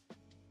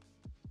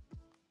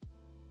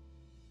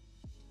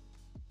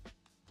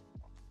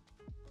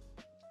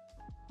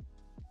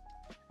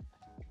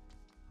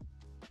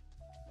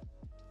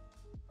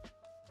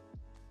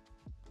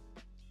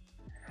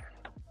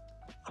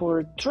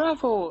 For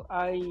travel,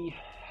 I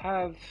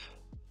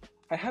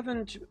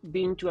haven't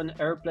been to an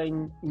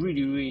airplane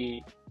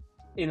really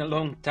in a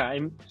long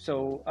time,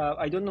 so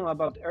I don't know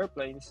about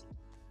airplanes,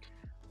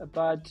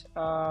 but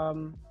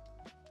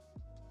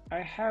I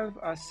have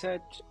a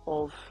set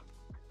of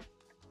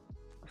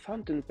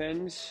fountain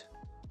pens,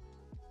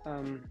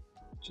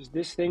 which is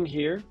this thing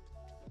here,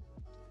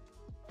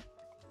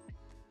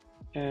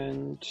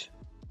 and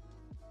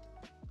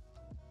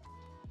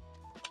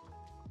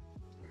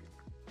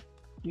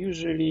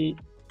usually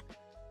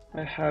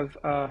I have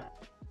a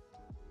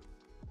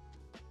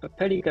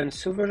Pelikan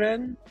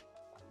Sovereign.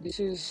 This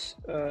is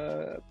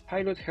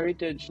Pilot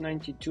Heritage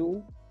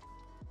 92,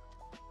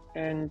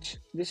 and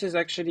this is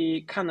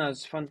actually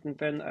Kana's fountain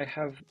pen. I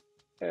have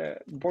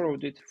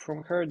borrowed it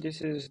from her.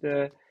 This is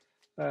the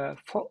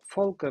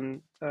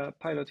Falcon,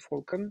 Pilot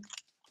Falcon.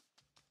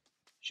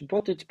 She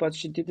bought it, but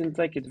she didn't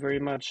like it very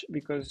much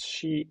because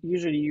she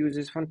usually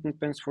uses fountain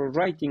pens for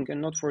writing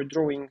and not for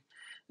drawing.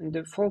 And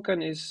the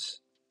Falcon is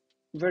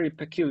very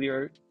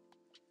peculiar,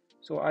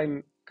 so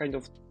I'm kind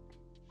of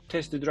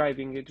test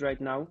driving it right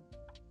now.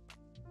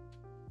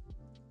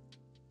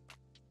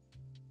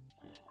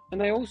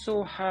 And I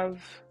also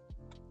have,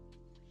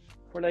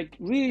 for like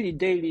really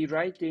daily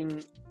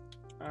writing,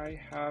 I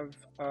have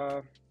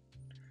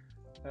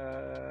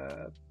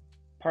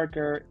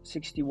Parker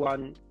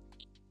 61,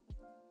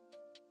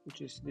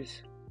 which is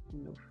this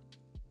kind of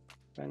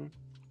pen,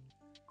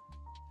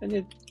 and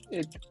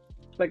it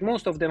like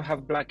most of them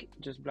have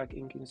just black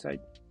ink inside.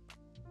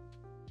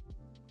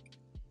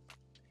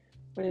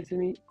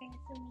 Oyasumi.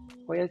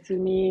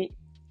 Oyasumi.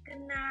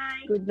 Good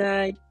night. Good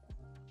night.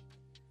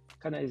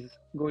 Kana is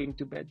going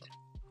to bed.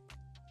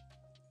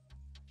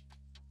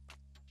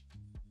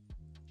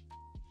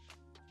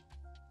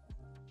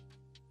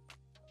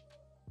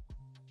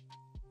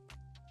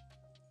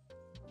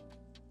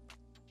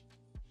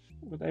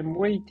 But I'm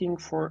waiting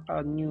for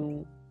a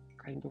new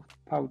kind of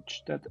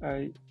pouch that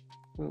I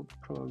will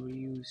probably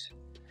use.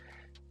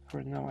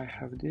 For now I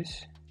have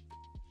this.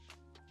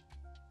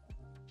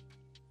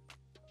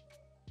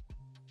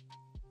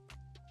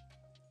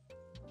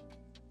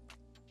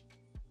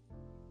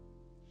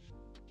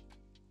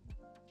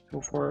 So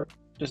for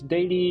just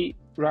daily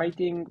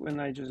writing, when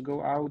I just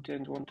go out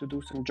and want to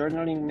do some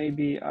journaling,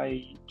 maybe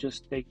I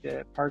just take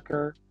the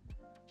Parker,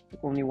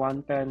 only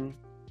one pen.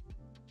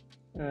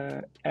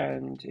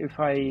 And if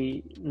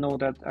I know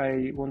that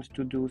I want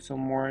to do some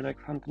more like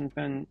fountain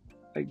pen,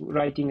 like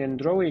writing and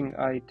drawing,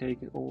 I take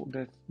all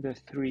the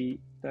three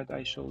that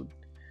I showed.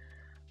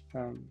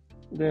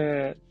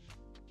 The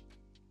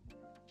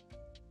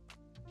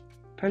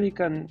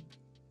Pelican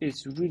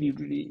is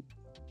really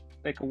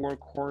like a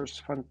workhorse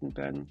fountain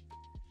pen.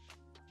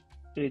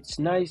 It's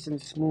nice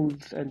and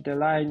smooth, and the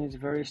line is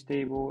very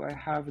stable. I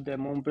have the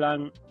Mont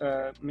Blanc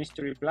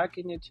Mystery Black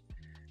in it,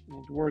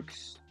 and it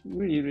works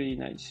really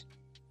nice.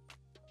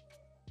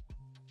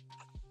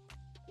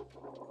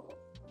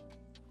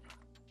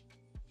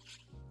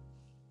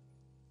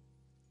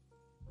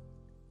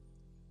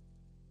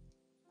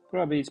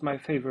 Probably it's my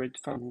favorite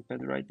fountain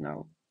pen right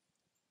now.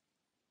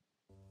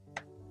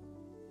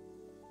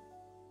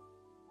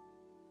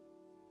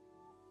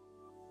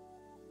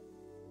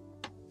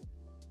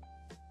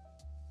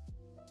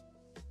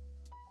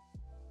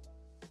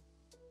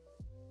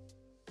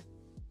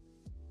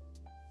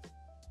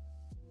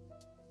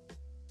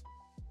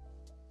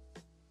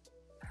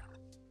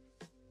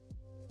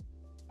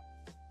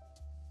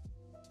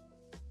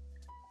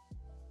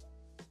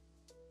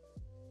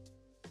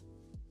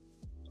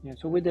 Yeah,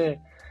 so with the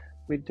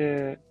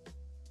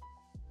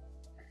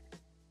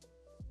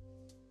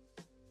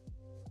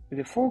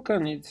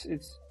Falcon,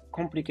 it's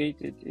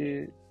complicated.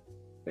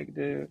 Like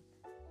the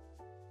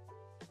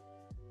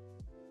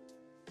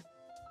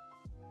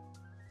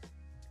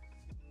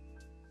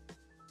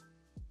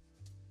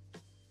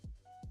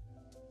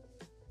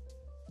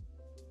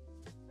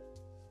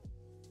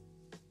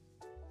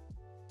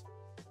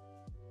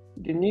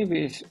nib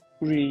is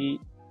really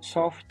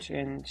soft,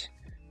 and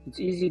it's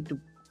easy to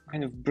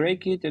kind of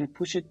break it and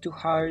push it too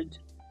hard.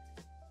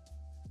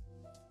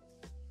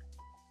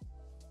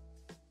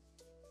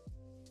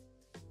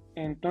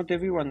 And not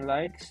everyone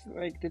likes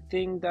like the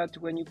thing that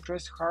when you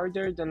press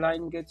harder, the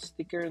line gets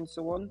thicker and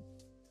so on.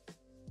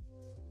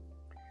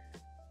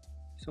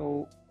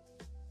 So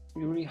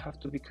you really have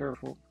to be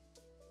careful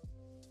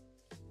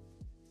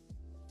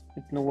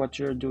and know what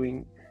you're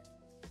doing.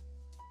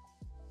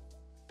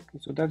 Okay,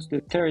 so that's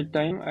the third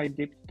time I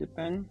dipped the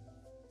pen.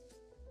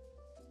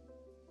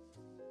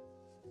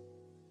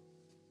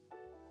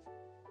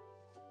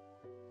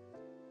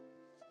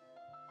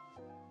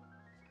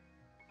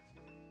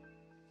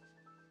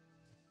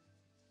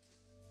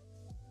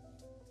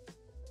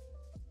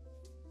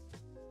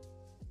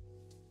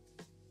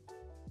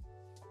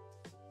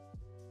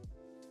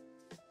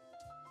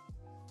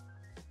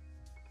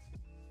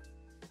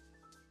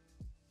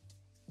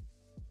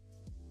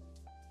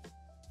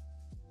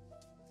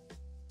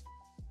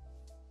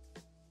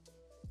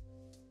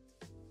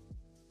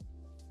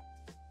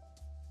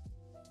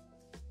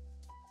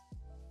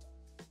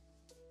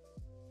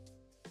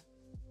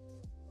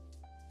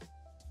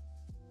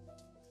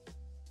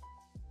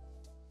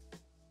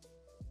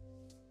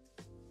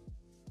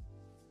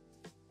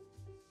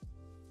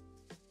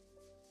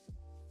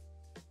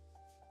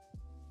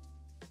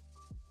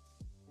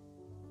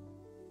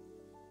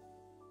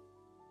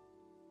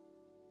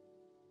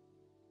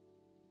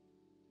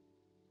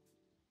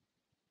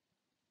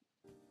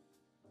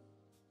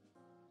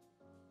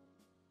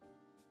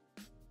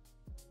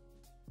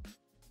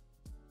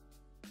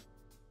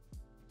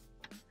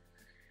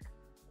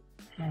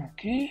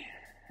 Okay.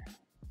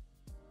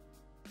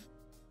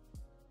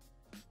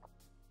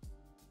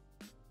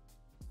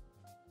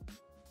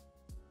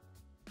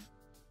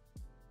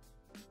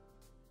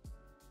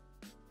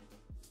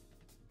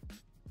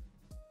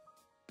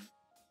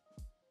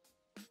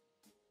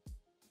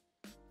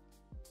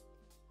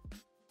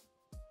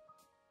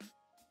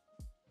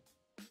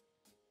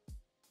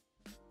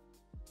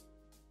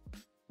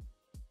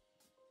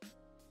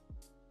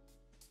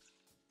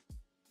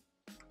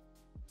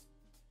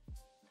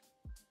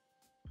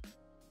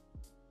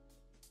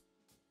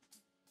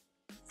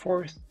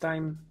 Fourth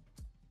time.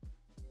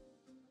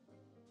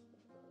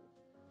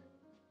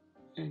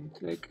 And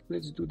like,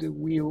 let's do the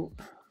wheel.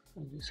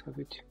 I'll just have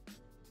it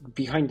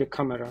behind the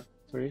camera,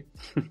 sorry.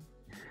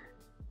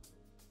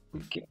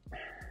 Okay.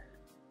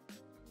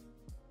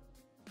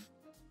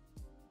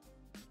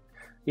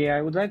 Yeah,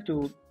 I would like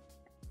to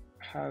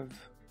have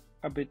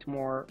a bit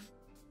more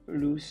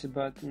loose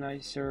but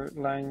nicer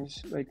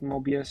lines like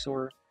Mobius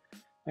or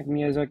like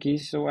Miyazaki,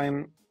 so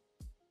I'm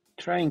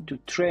trying to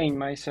train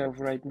myself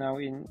right now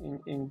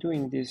in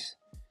doing this,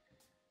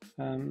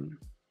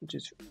 which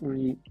is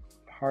really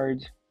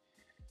hard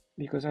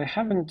because I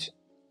haven't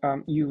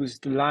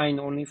used line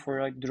only for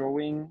like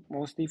drawing,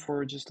 mostly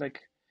for just like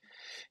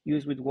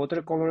use with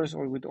watercolors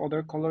or with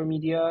other color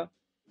media,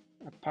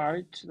 a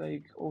part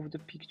like of the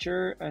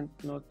picture and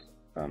not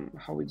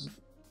how it's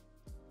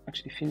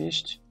actually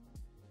finished.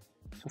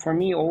 So for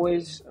me,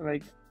 always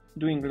like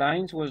doing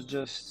lines was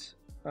just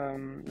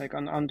like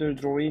an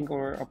underdrawing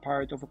or a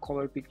part of a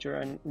color picture,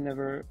 and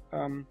never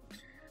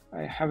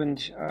I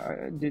haven't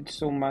did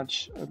so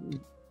much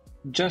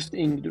just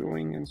ink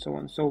drawing and so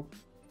on. So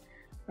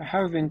I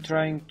have been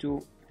trying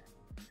to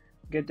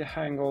get the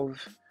hang of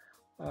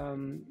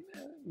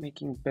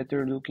making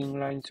better looking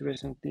lines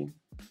recently,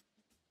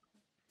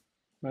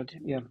 but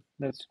yeah,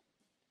 that's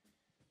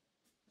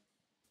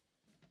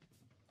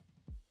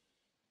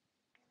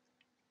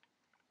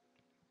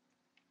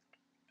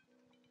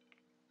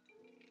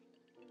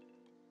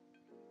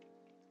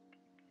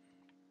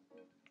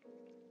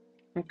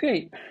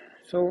okay.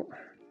 So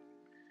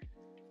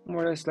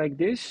more or less like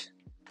this.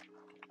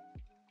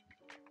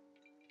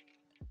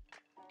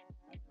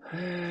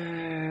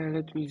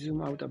 Let me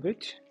zoom out a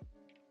bit,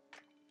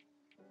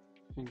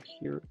 and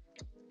here,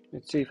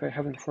 let's see if I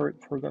haven't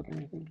forgot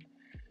anything.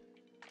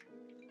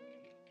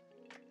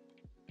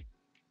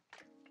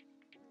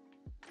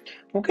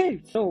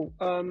 Okay, so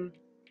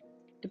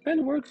the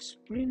pen works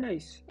really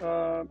nice,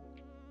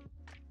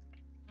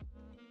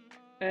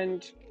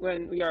 and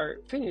when we are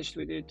finished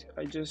with it,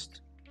 I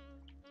just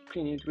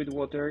clean it with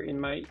water in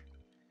my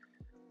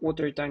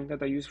water tank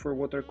that I use for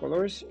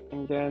watercolors,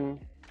 and then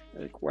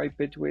like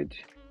wipe it with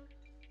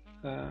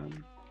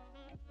um,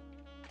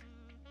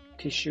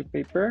 tissue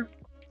paper,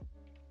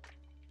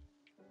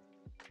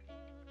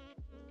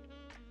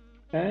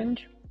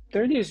 and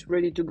there it is,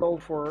 ready to go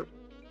for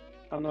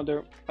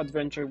another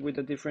adventure with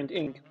a different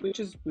ink, which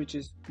is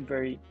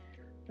very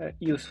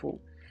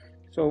useful.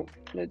 So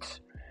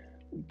let's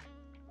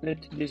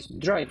let this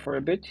dry for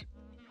a bit,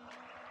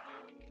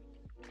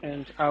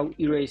 and I'll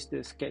erase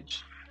the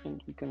sketch,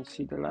 and we can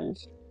see the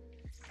lines.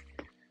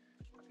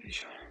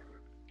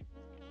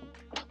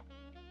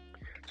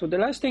 So the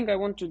last thing I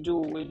want to do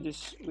with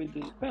this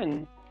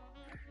pen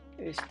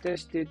is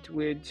test it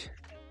with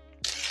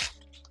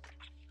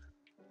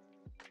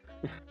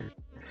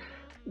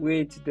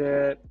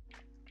the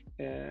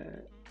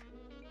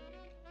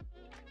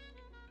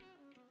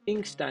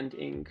inkstand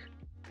ink,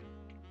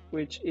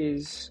 which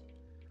is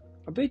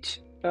a bit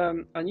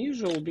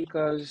unusual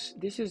because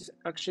this is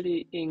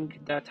actually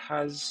ink that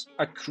has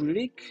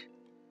acrylic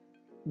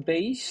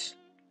base.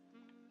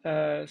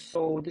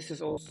 So this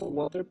is also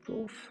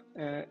waterproof.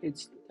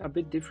 It's a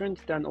bit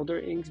different than other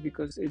inks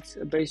because it's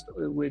based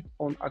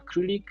on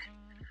acrylic,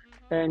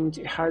 and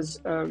it has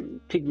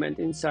pigment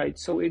inside.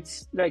 So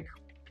it's like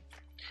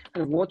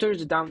kind of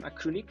waters down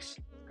acrylics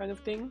kind of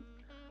thing.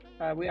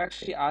 We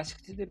actually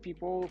asked the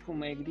people who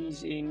make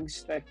these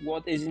inks like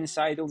what is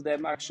inside of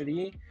them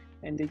actually,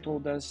 and they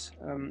told us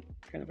kind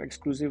of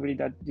exclusively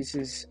that this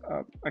is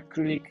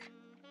acrylic.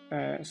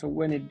 So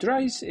when it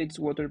dries, it's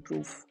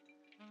waterproof.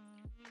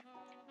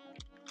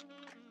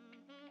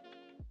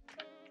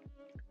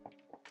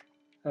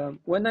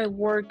 When I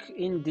work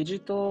in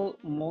digital,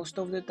 most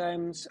of the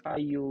times I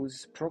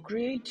use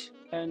Procreate,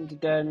 and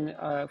then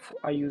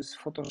I use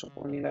Photoshop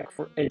only like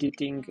for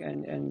editing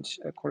and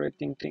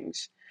correcting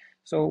things.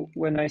 So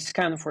when I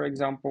scan, for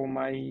example,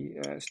 my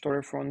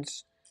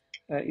storefronts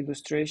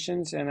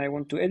illustrations and I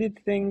want to edit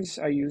things,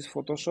 I use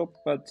Photoshop,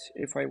 but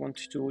if I want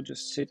to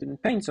just sit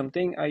and paint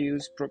something, I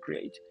use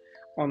Procreate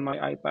on my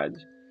iPad.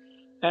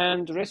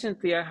 And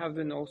recently I have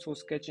been also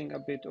sketching a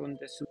bit on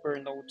the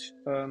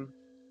Supernote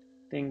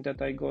thing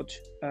that I got.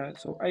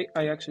 So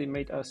I actually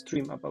made a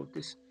stream about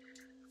this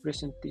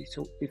recently.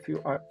 So if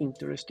you are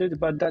interested,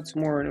 but that's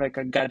more like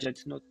a gadget,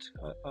 not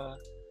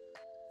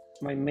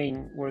my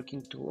main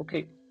working tool.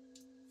 Okay.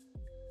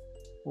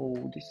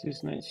 Oh, this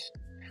is nice.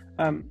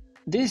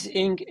 This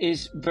ink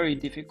is very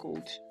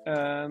difficult,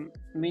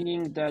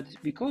 meaning that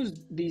because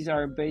these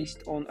are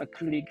based on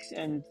acrylics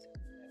and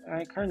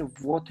kind of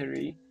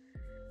watery,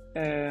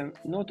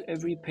 not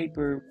every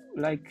paper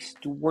likes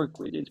to work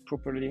with it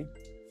properly.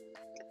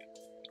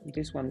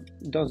 This one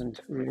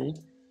doesn't really.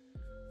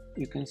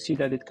 You can see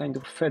that it kind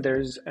of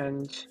feathers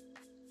and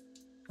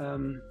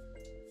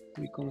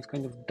becomes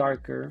kind of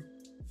darker.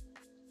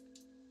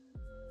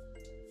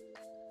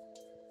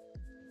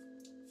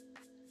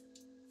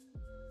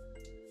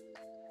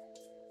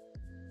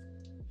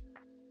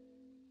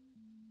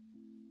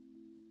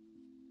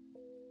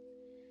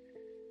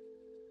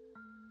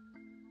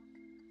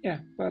 Yeah,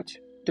 but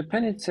the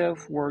pen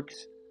itself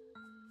works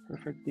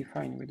perfectly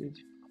fine with it.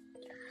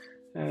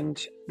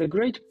 And the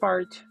great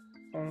part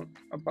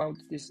about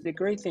this, the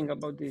great thing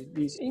about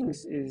these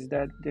inks is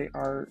that they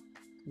are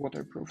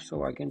waterproof,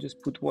 so I can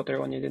just put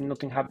water on it and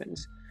nothing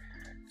happens.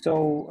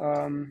 So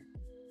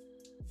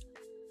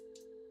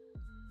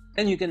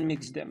and you can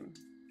mix them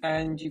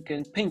and you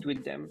can paint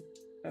with them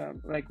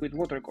like with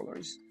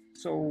watercolors.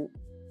 So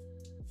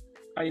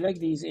I like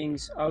these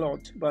inks a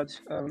lot, but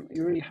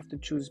you really have to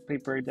choose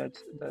paper that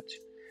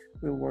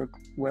will work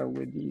well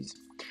with these.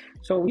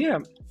 So yeah,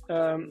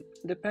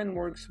 the pen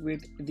works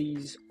with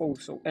these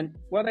also. And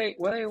what I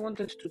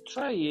wanted to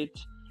try it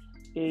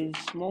is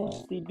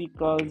mostly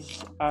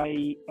because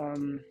I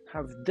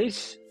have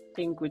this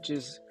ink, which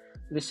is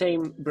the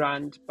same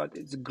brand, but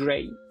it's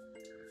gray.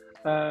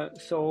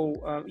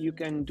 So you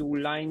can do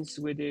lines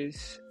with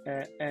this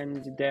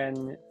and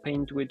then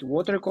paint with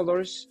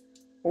watercolors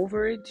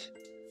over it,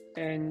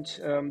 and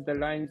the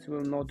lines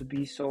will not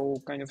be so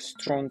kind of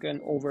strong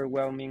and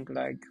overwhelming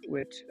like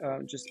with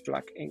just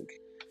black ink.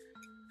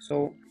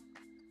 So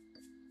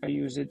I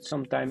use it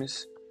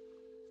sometimes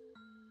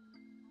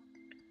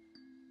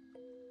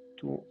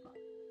to,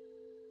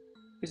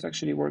 this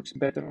actually works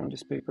better on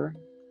this paper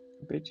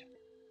a bit.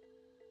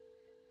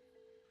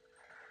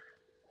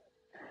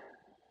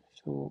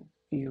 So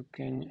you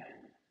can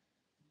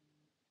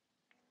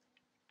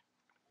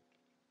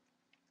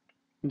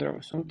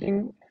draw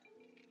something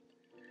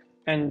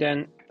and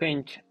then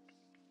paint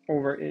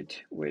over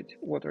it with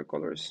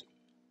watercolors.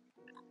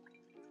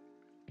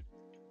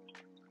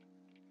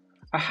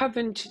 I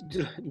haven't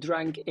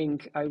drank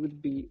ink. I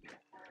would be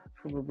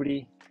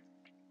probably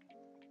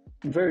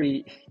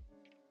very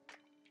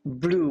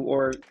blue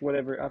or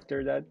whatever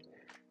after that.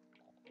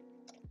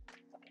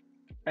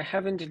 I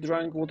haven't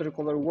drank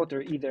watercolor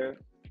water either,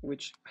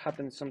 which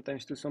happens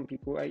sometimes to some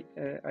people,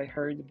 I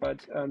heard,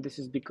 but this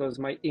is because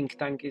my ink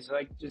tank is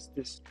like just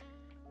this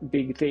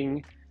big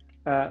thing,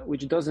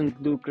 which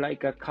doesn't look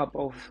like a cup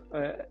of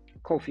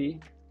coffee,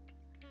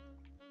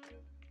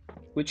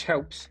 which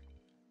helps.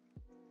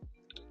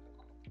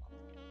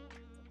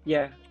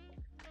 Yeah,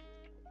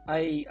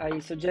 I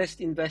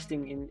suggest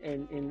investing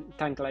in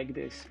tank like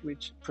this,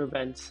 which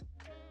prevents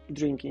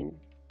drinking.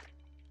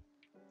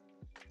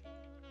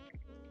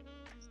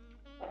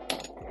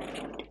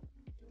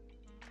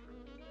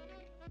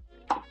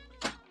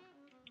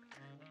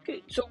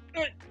 Okay, so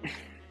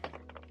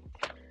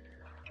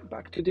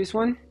back to this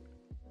one.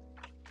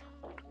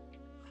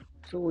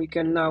 So we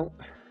can now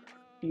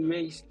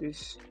erase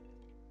this.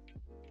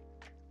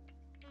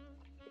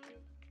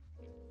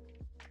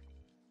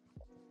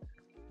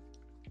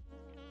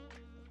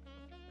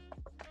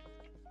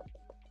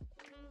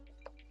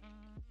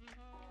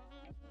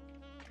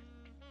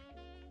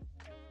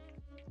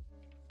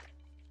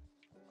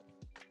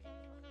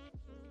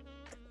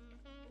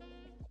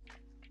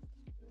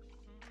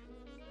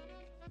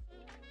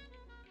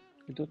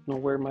 I don't know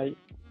where my,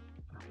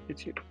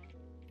 it's here.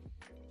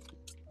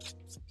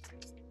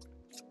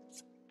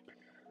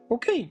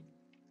 Okay,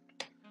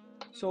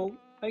 so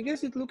I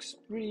guess it looks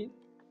really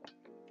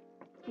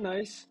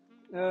nice.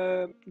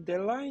 The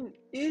line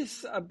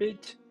is a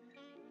bit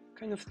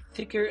kind of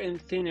thicker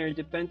and thinner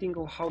depending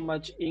on how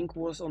much ink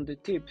was on the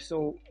tip.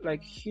 So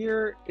like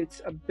here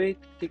it's a bit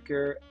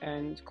thicker,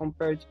 and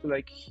compared to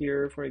like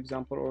here, for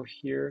example, or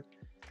here,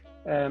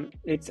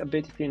 it's a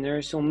bit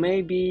thinner. So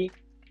maybe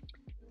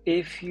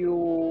if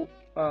you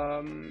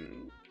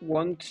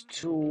want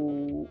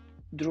to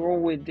draw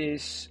with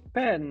this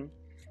pen,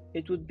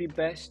 it would be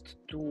best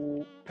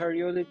to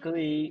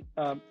periodically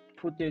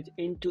put it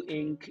into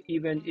ink,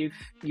 even if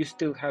you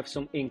still have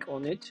some ink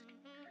on it.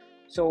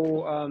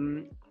 So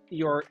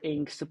your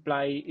ink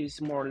supply is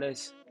more or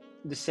less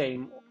the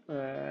same.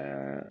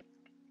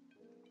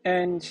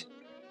 And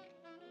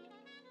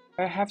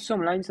I have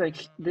some lines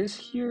like this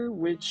here,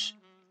 which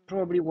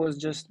probably was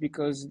just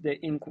because the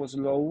ink was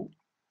low.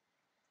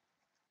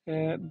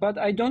 But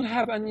I don't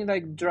have any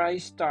like dry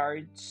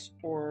starts,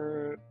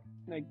 or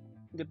like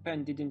the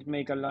pen didn't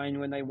make a line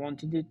when I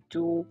wanted it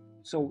to.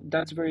 So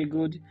that's very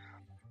good.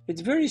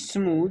 It's very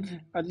smooth,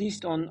 at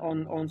least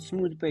on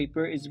smooth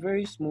paper. It's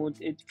very smooth.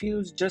 It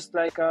feels just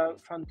like a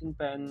fountain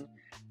pen,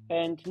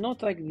 and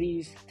not like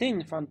these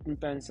thin fountain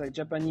pens like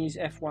Japanese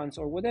F1s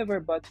or whatever,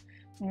 but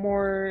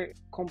more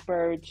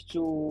compared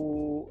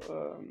to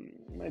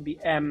maybe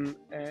M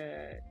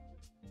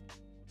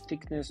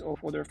thickness of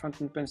other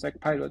fountain pens like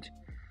Pilot,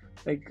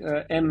 like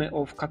M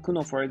of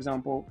Kakuno, for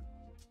example.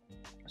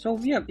 So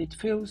yeah, it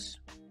feels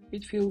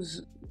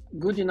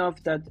good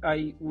enough that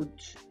I would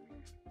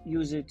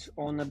use it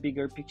on a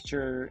bigger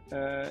picture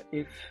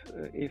if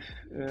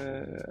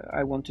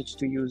I wanted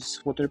to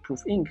use waterproof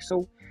ink.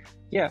 So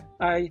yeah,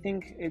 I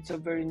think it's a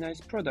very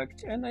nice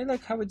product, and I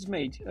like how it's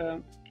made.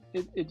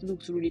 It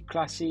looks really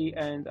classy,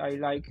 and I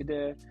like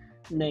the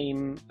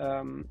name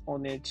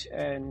on it,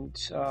 and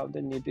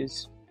the nib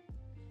is,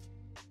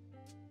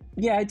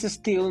 yeah, it's a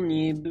steel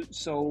nib,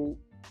 so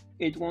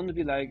it won't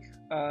be like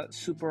a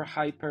super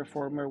high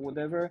performer,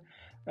 whatever.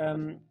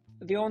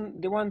 The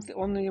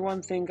only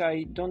one thing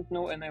I don't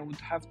know, and I would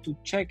have to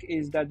check,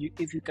 is that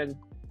if you can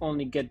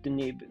only get the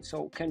nib.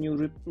 So can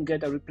you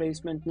get a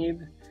replacement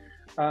nib?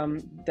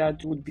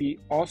 That would be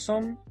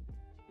awesome.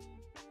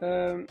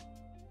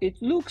 It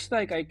looks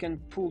like I can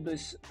pull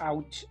this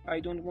out. I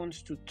don't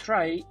want to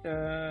try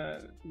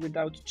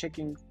without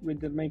checking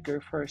with the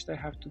maker first. I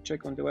have to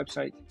check on the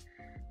website.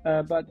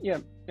 But yeah,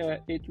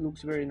 it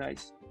looks very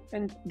nice.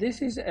 And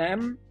this is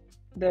M.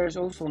 There's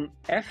also an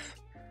F.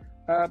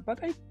 But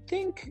I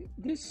think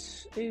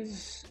this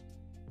is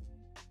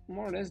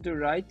more or less the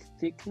right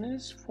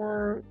thickness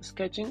for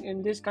sketching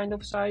in this kind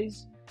of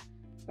size.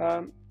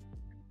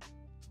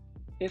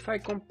 If I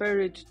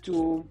compare it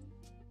to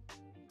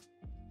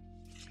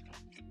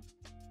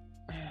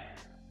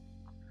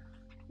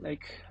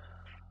like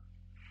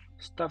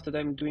stuff that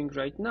I'm doing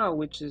right now,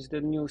 which is the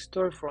new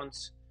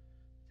storefronts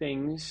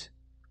things,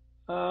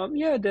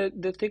 yeah,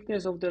 the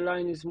thickness of the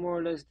line is more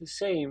or less the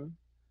same,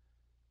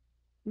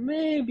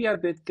 maybe a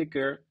bit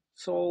thicker.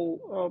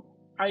 So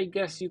I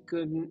guess you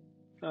could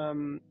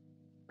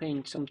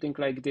paint something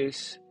like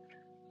this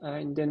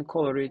and then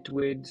color it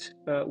with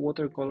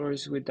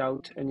watercolors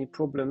without any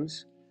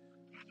problems.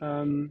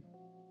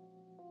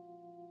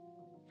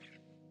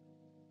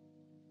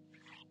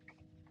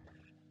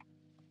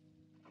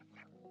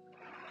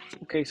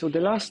 Okay, so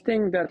the last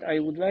thing that I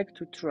would like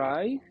to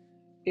try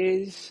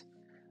is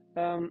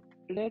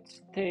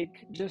let's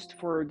take, just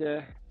for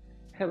the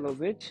hell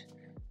of it,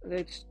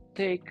 let's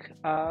take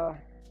a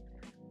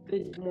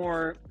bit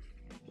more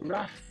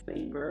rough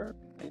paper,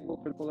 like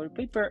watercolor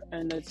paper,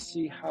 and let's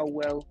see how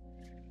well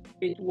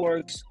it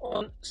works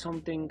on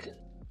something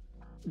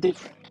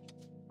different.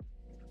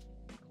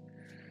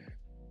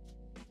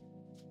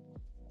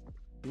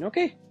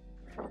 Okay.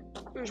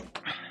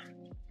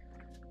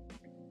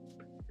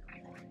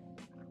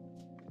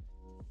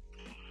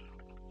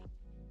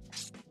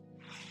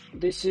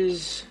 This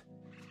is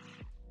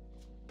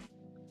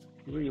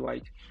really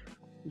white.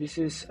 This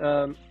is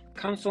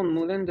Canson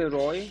Moulin de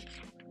Roy.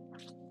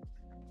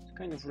 It's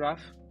kind of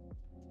rough.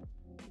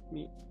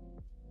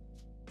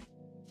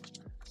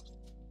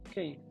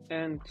 Okay,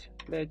 and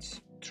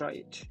let's try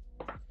it.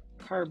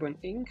 Carbon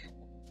ink.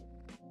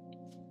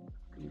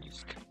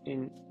 Just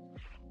in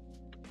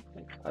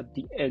like at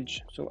the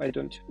edge, so I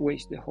don't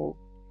waste the whole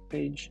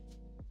page.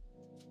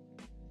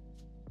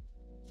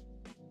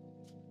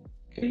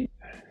 Okay.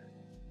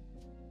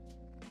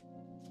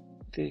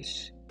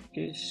 This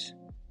is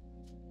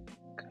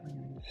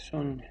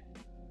Canson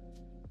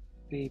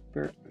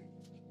paper,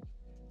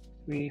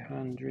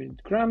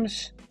 300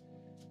 grams,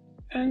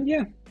 and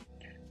yeah,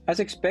 as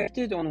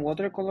expected on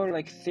watercolor,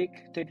 like thick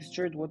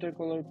textured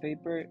watercolor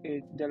paper,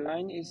 the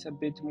line is a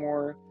bit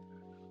more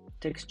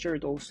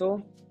textured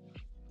also,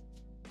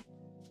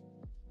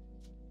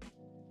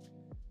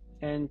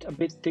 and a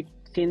bit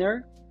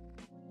thinner.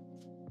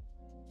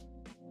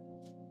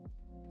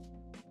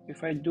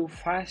 If I do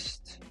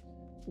fast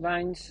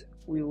lines,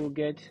 we will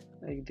get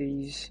like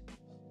these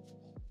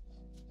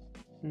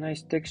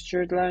nice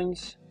textured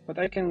lines, but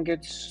I can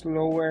get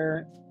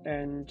slower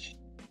and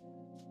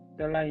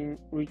the line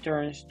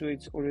returns to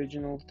its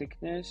original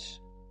thickness.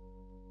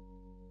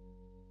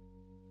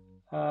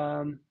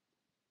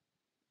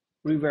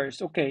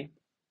 Reverse, okay.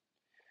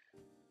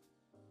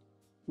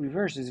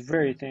 Reverse is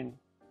very thin.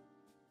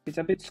 It's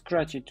a bit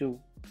scratchy too.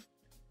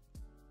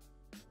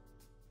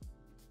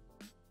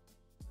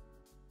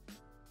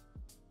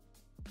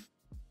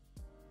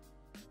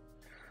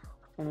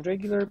 On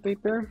regular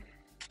paper,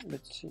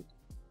 let's see.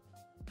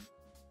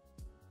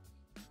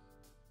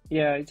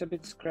 Yeah, it's a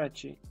bit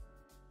scratchy.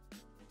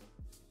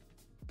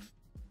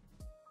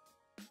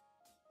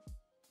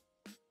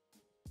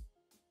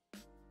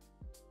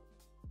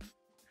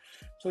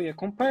 So yeah,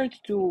 compared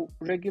to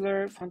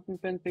regular fountain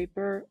pen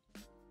paper,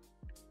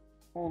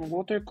 on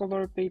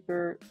watercolor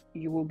paper,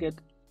 you will get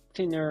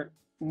thinner,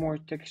 more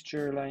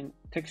textured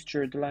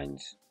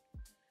lines.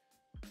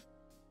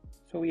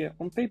 So yeah,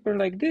 on paper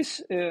like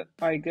this,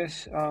 I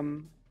guess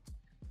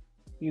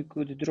you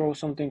could draw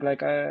something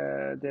like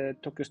the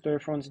Tokyo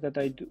storefronts that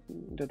I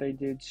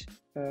did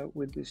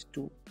with this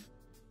tool.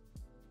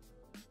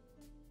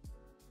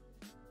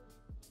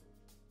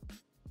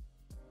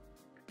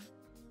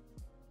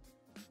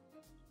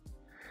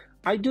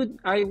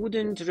 I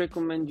wouldn't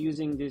recommend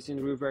using this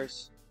in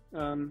reverse.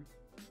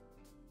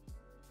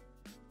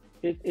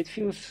 It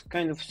feels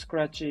kind of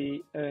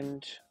scratchy,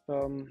 and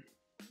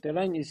the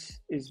line is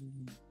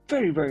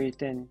very, very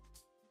thin.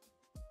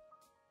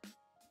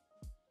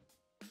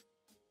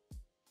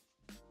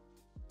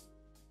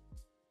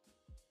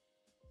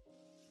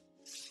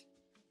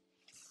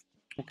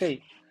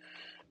 Okay,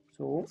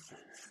 so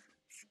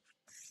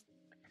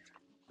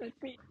let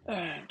me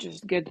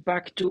just get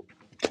back to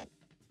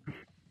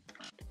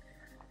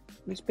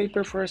this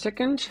paper for a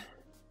second,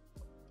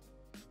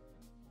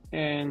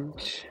 and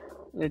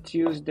let's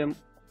use the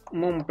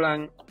Mont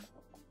Blanc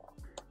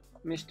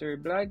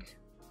Mr. Black.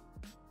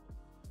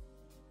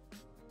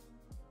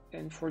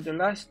 And for the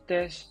last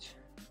test,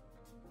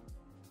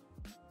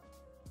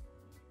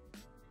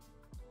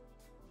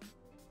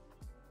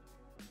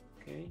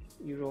 okay,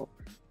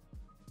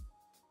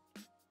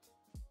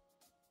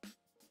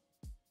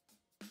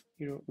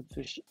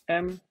 iro-utsushi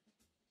M.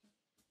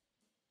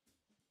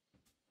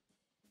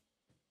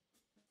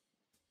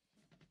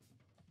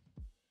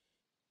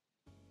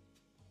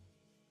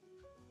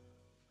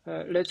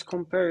 Let's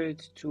compare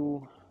it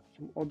to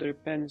some other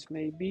pens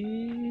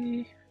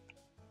maybe.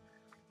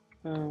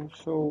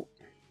 So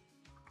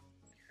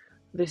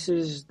this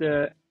is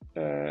the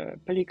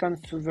Pelikan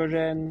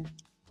Souverain.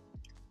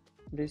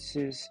 This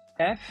is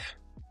F.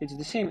 It's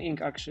the same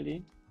ink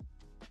actually.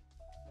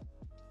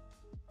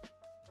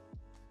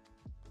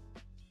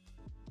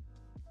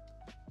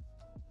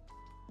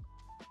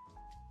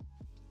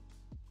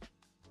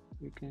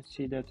 You can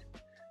see that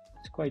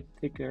it's quite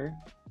thicker.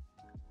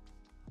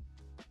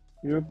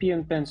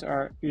 European pens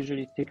are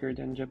usually thicker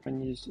than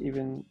Japanese,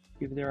 even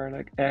if they are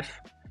like F.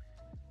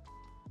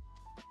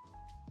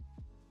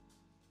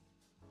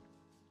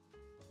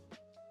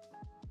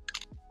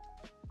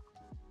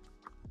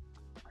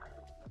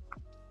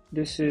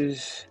 This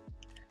is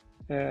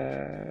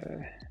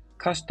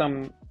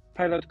custom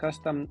Pilot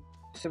Custom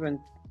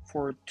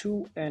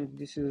 742, and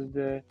this is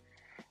the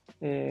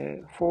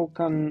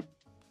Falcon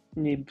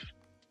nib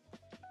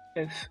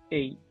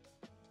FA.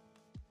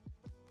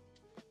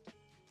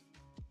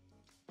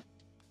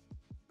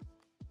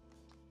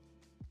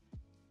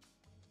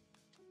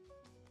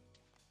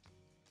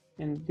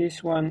 And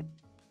this one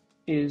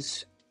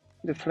is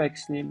the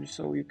flex nib,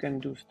 so you can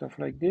do stuff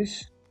like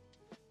this,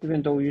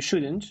 even though you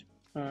shouldn't.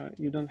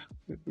 You don't.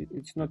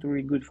 It's not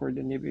really good for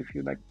the nib if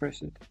you like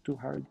press it too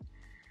hard.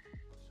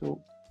 So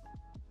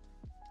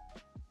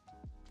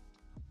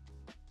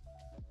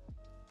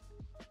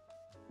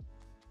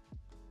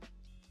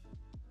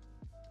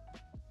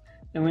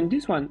and when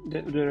this one,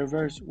 the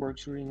reverse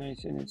works really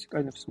nice, and it's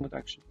kind of smooth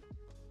action.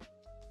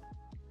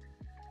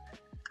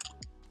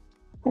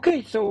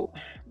 Okay, so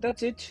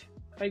that's it,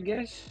 I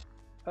guess.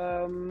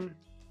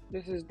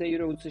 This is the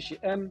iro-utsushi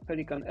M,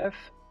 Pelican F,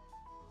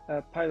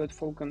 Pilot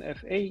Falcon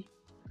FA.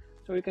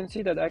 So you can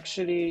see that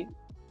actually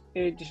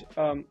it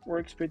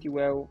works pretty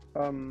well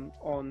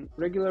on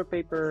regular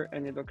paper,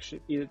 and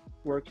it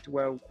worked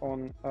well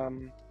on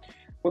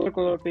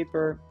watercolor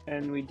paper,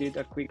 and we did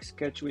a quick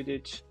sketch with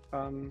it,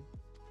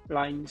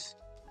 lines.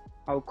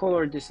 I'll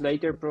color this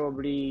later,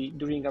 probably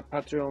during a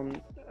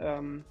Patreon,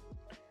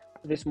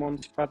 this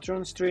month's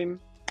Patreon stream.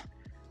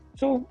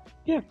 So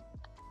yeah,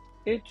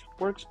 it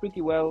works pretty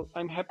well.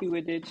 I'm happy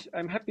with it.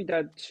 I'm happy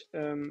that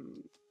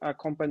a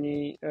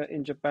company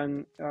in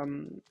Japan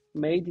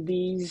made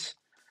these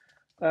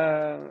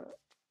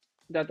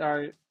that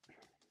are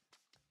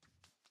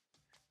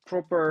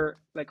proper,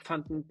 like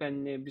fountain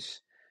pen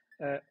nibs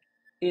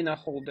in a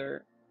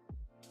holder,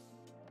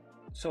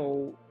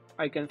 so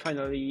I can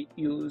finally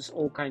use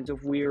all kinds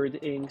of weird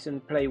inks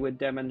and play with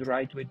them and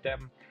write with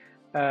them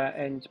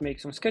and make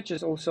some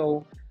sketches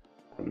also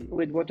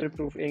with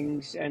waterproof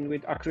inks and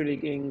with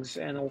acrylic inks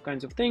and all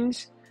kinds of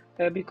things,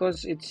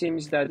 because it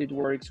seems that it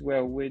works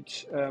well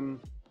with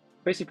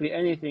basically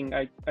anything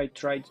I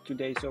tried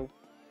today. So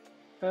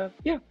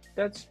yeah,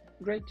 that's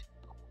great.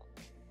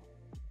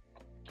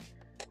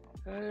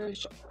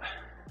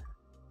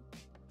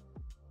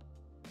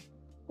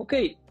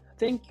 Okay,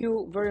 thank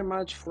you very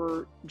much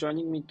for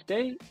joining me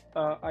today.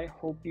 I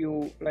hope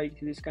you liked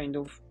this kind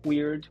of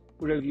weird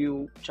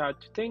review chat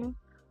thing.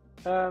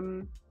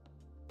 And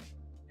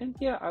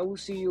yeah, I will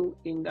see you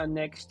in the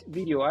next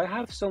video. I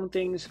have some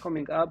things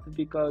coming up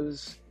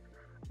because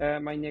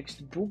my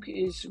next book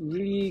is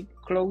really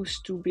close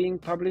to being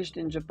published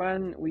in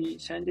Japan. We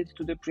sent it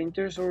to the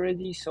printers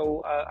already,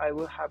 so I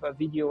will have a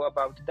video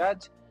about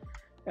that.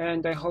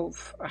 And I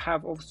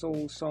have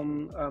also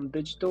some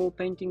digital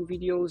painting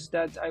videos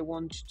that I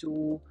want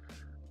to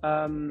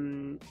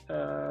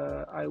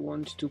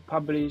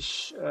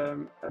publish,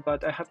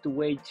 but I have to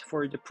wait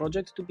for the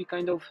project to be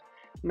kind of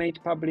made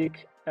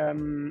public.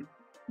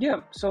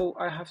 Yeah, so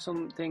I have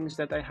some things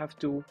that I have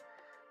to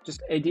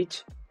just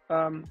edit,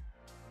 and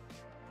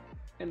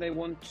I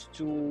want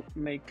to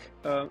make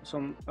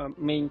some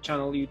main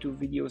channel YouTube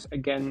videos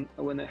again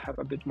when I have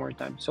a bit more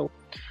time. So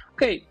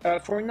okay,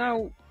 for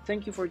now,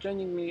 thank you for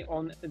joining me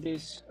on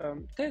this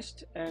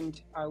test,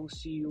 and I will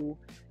see you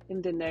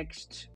in the next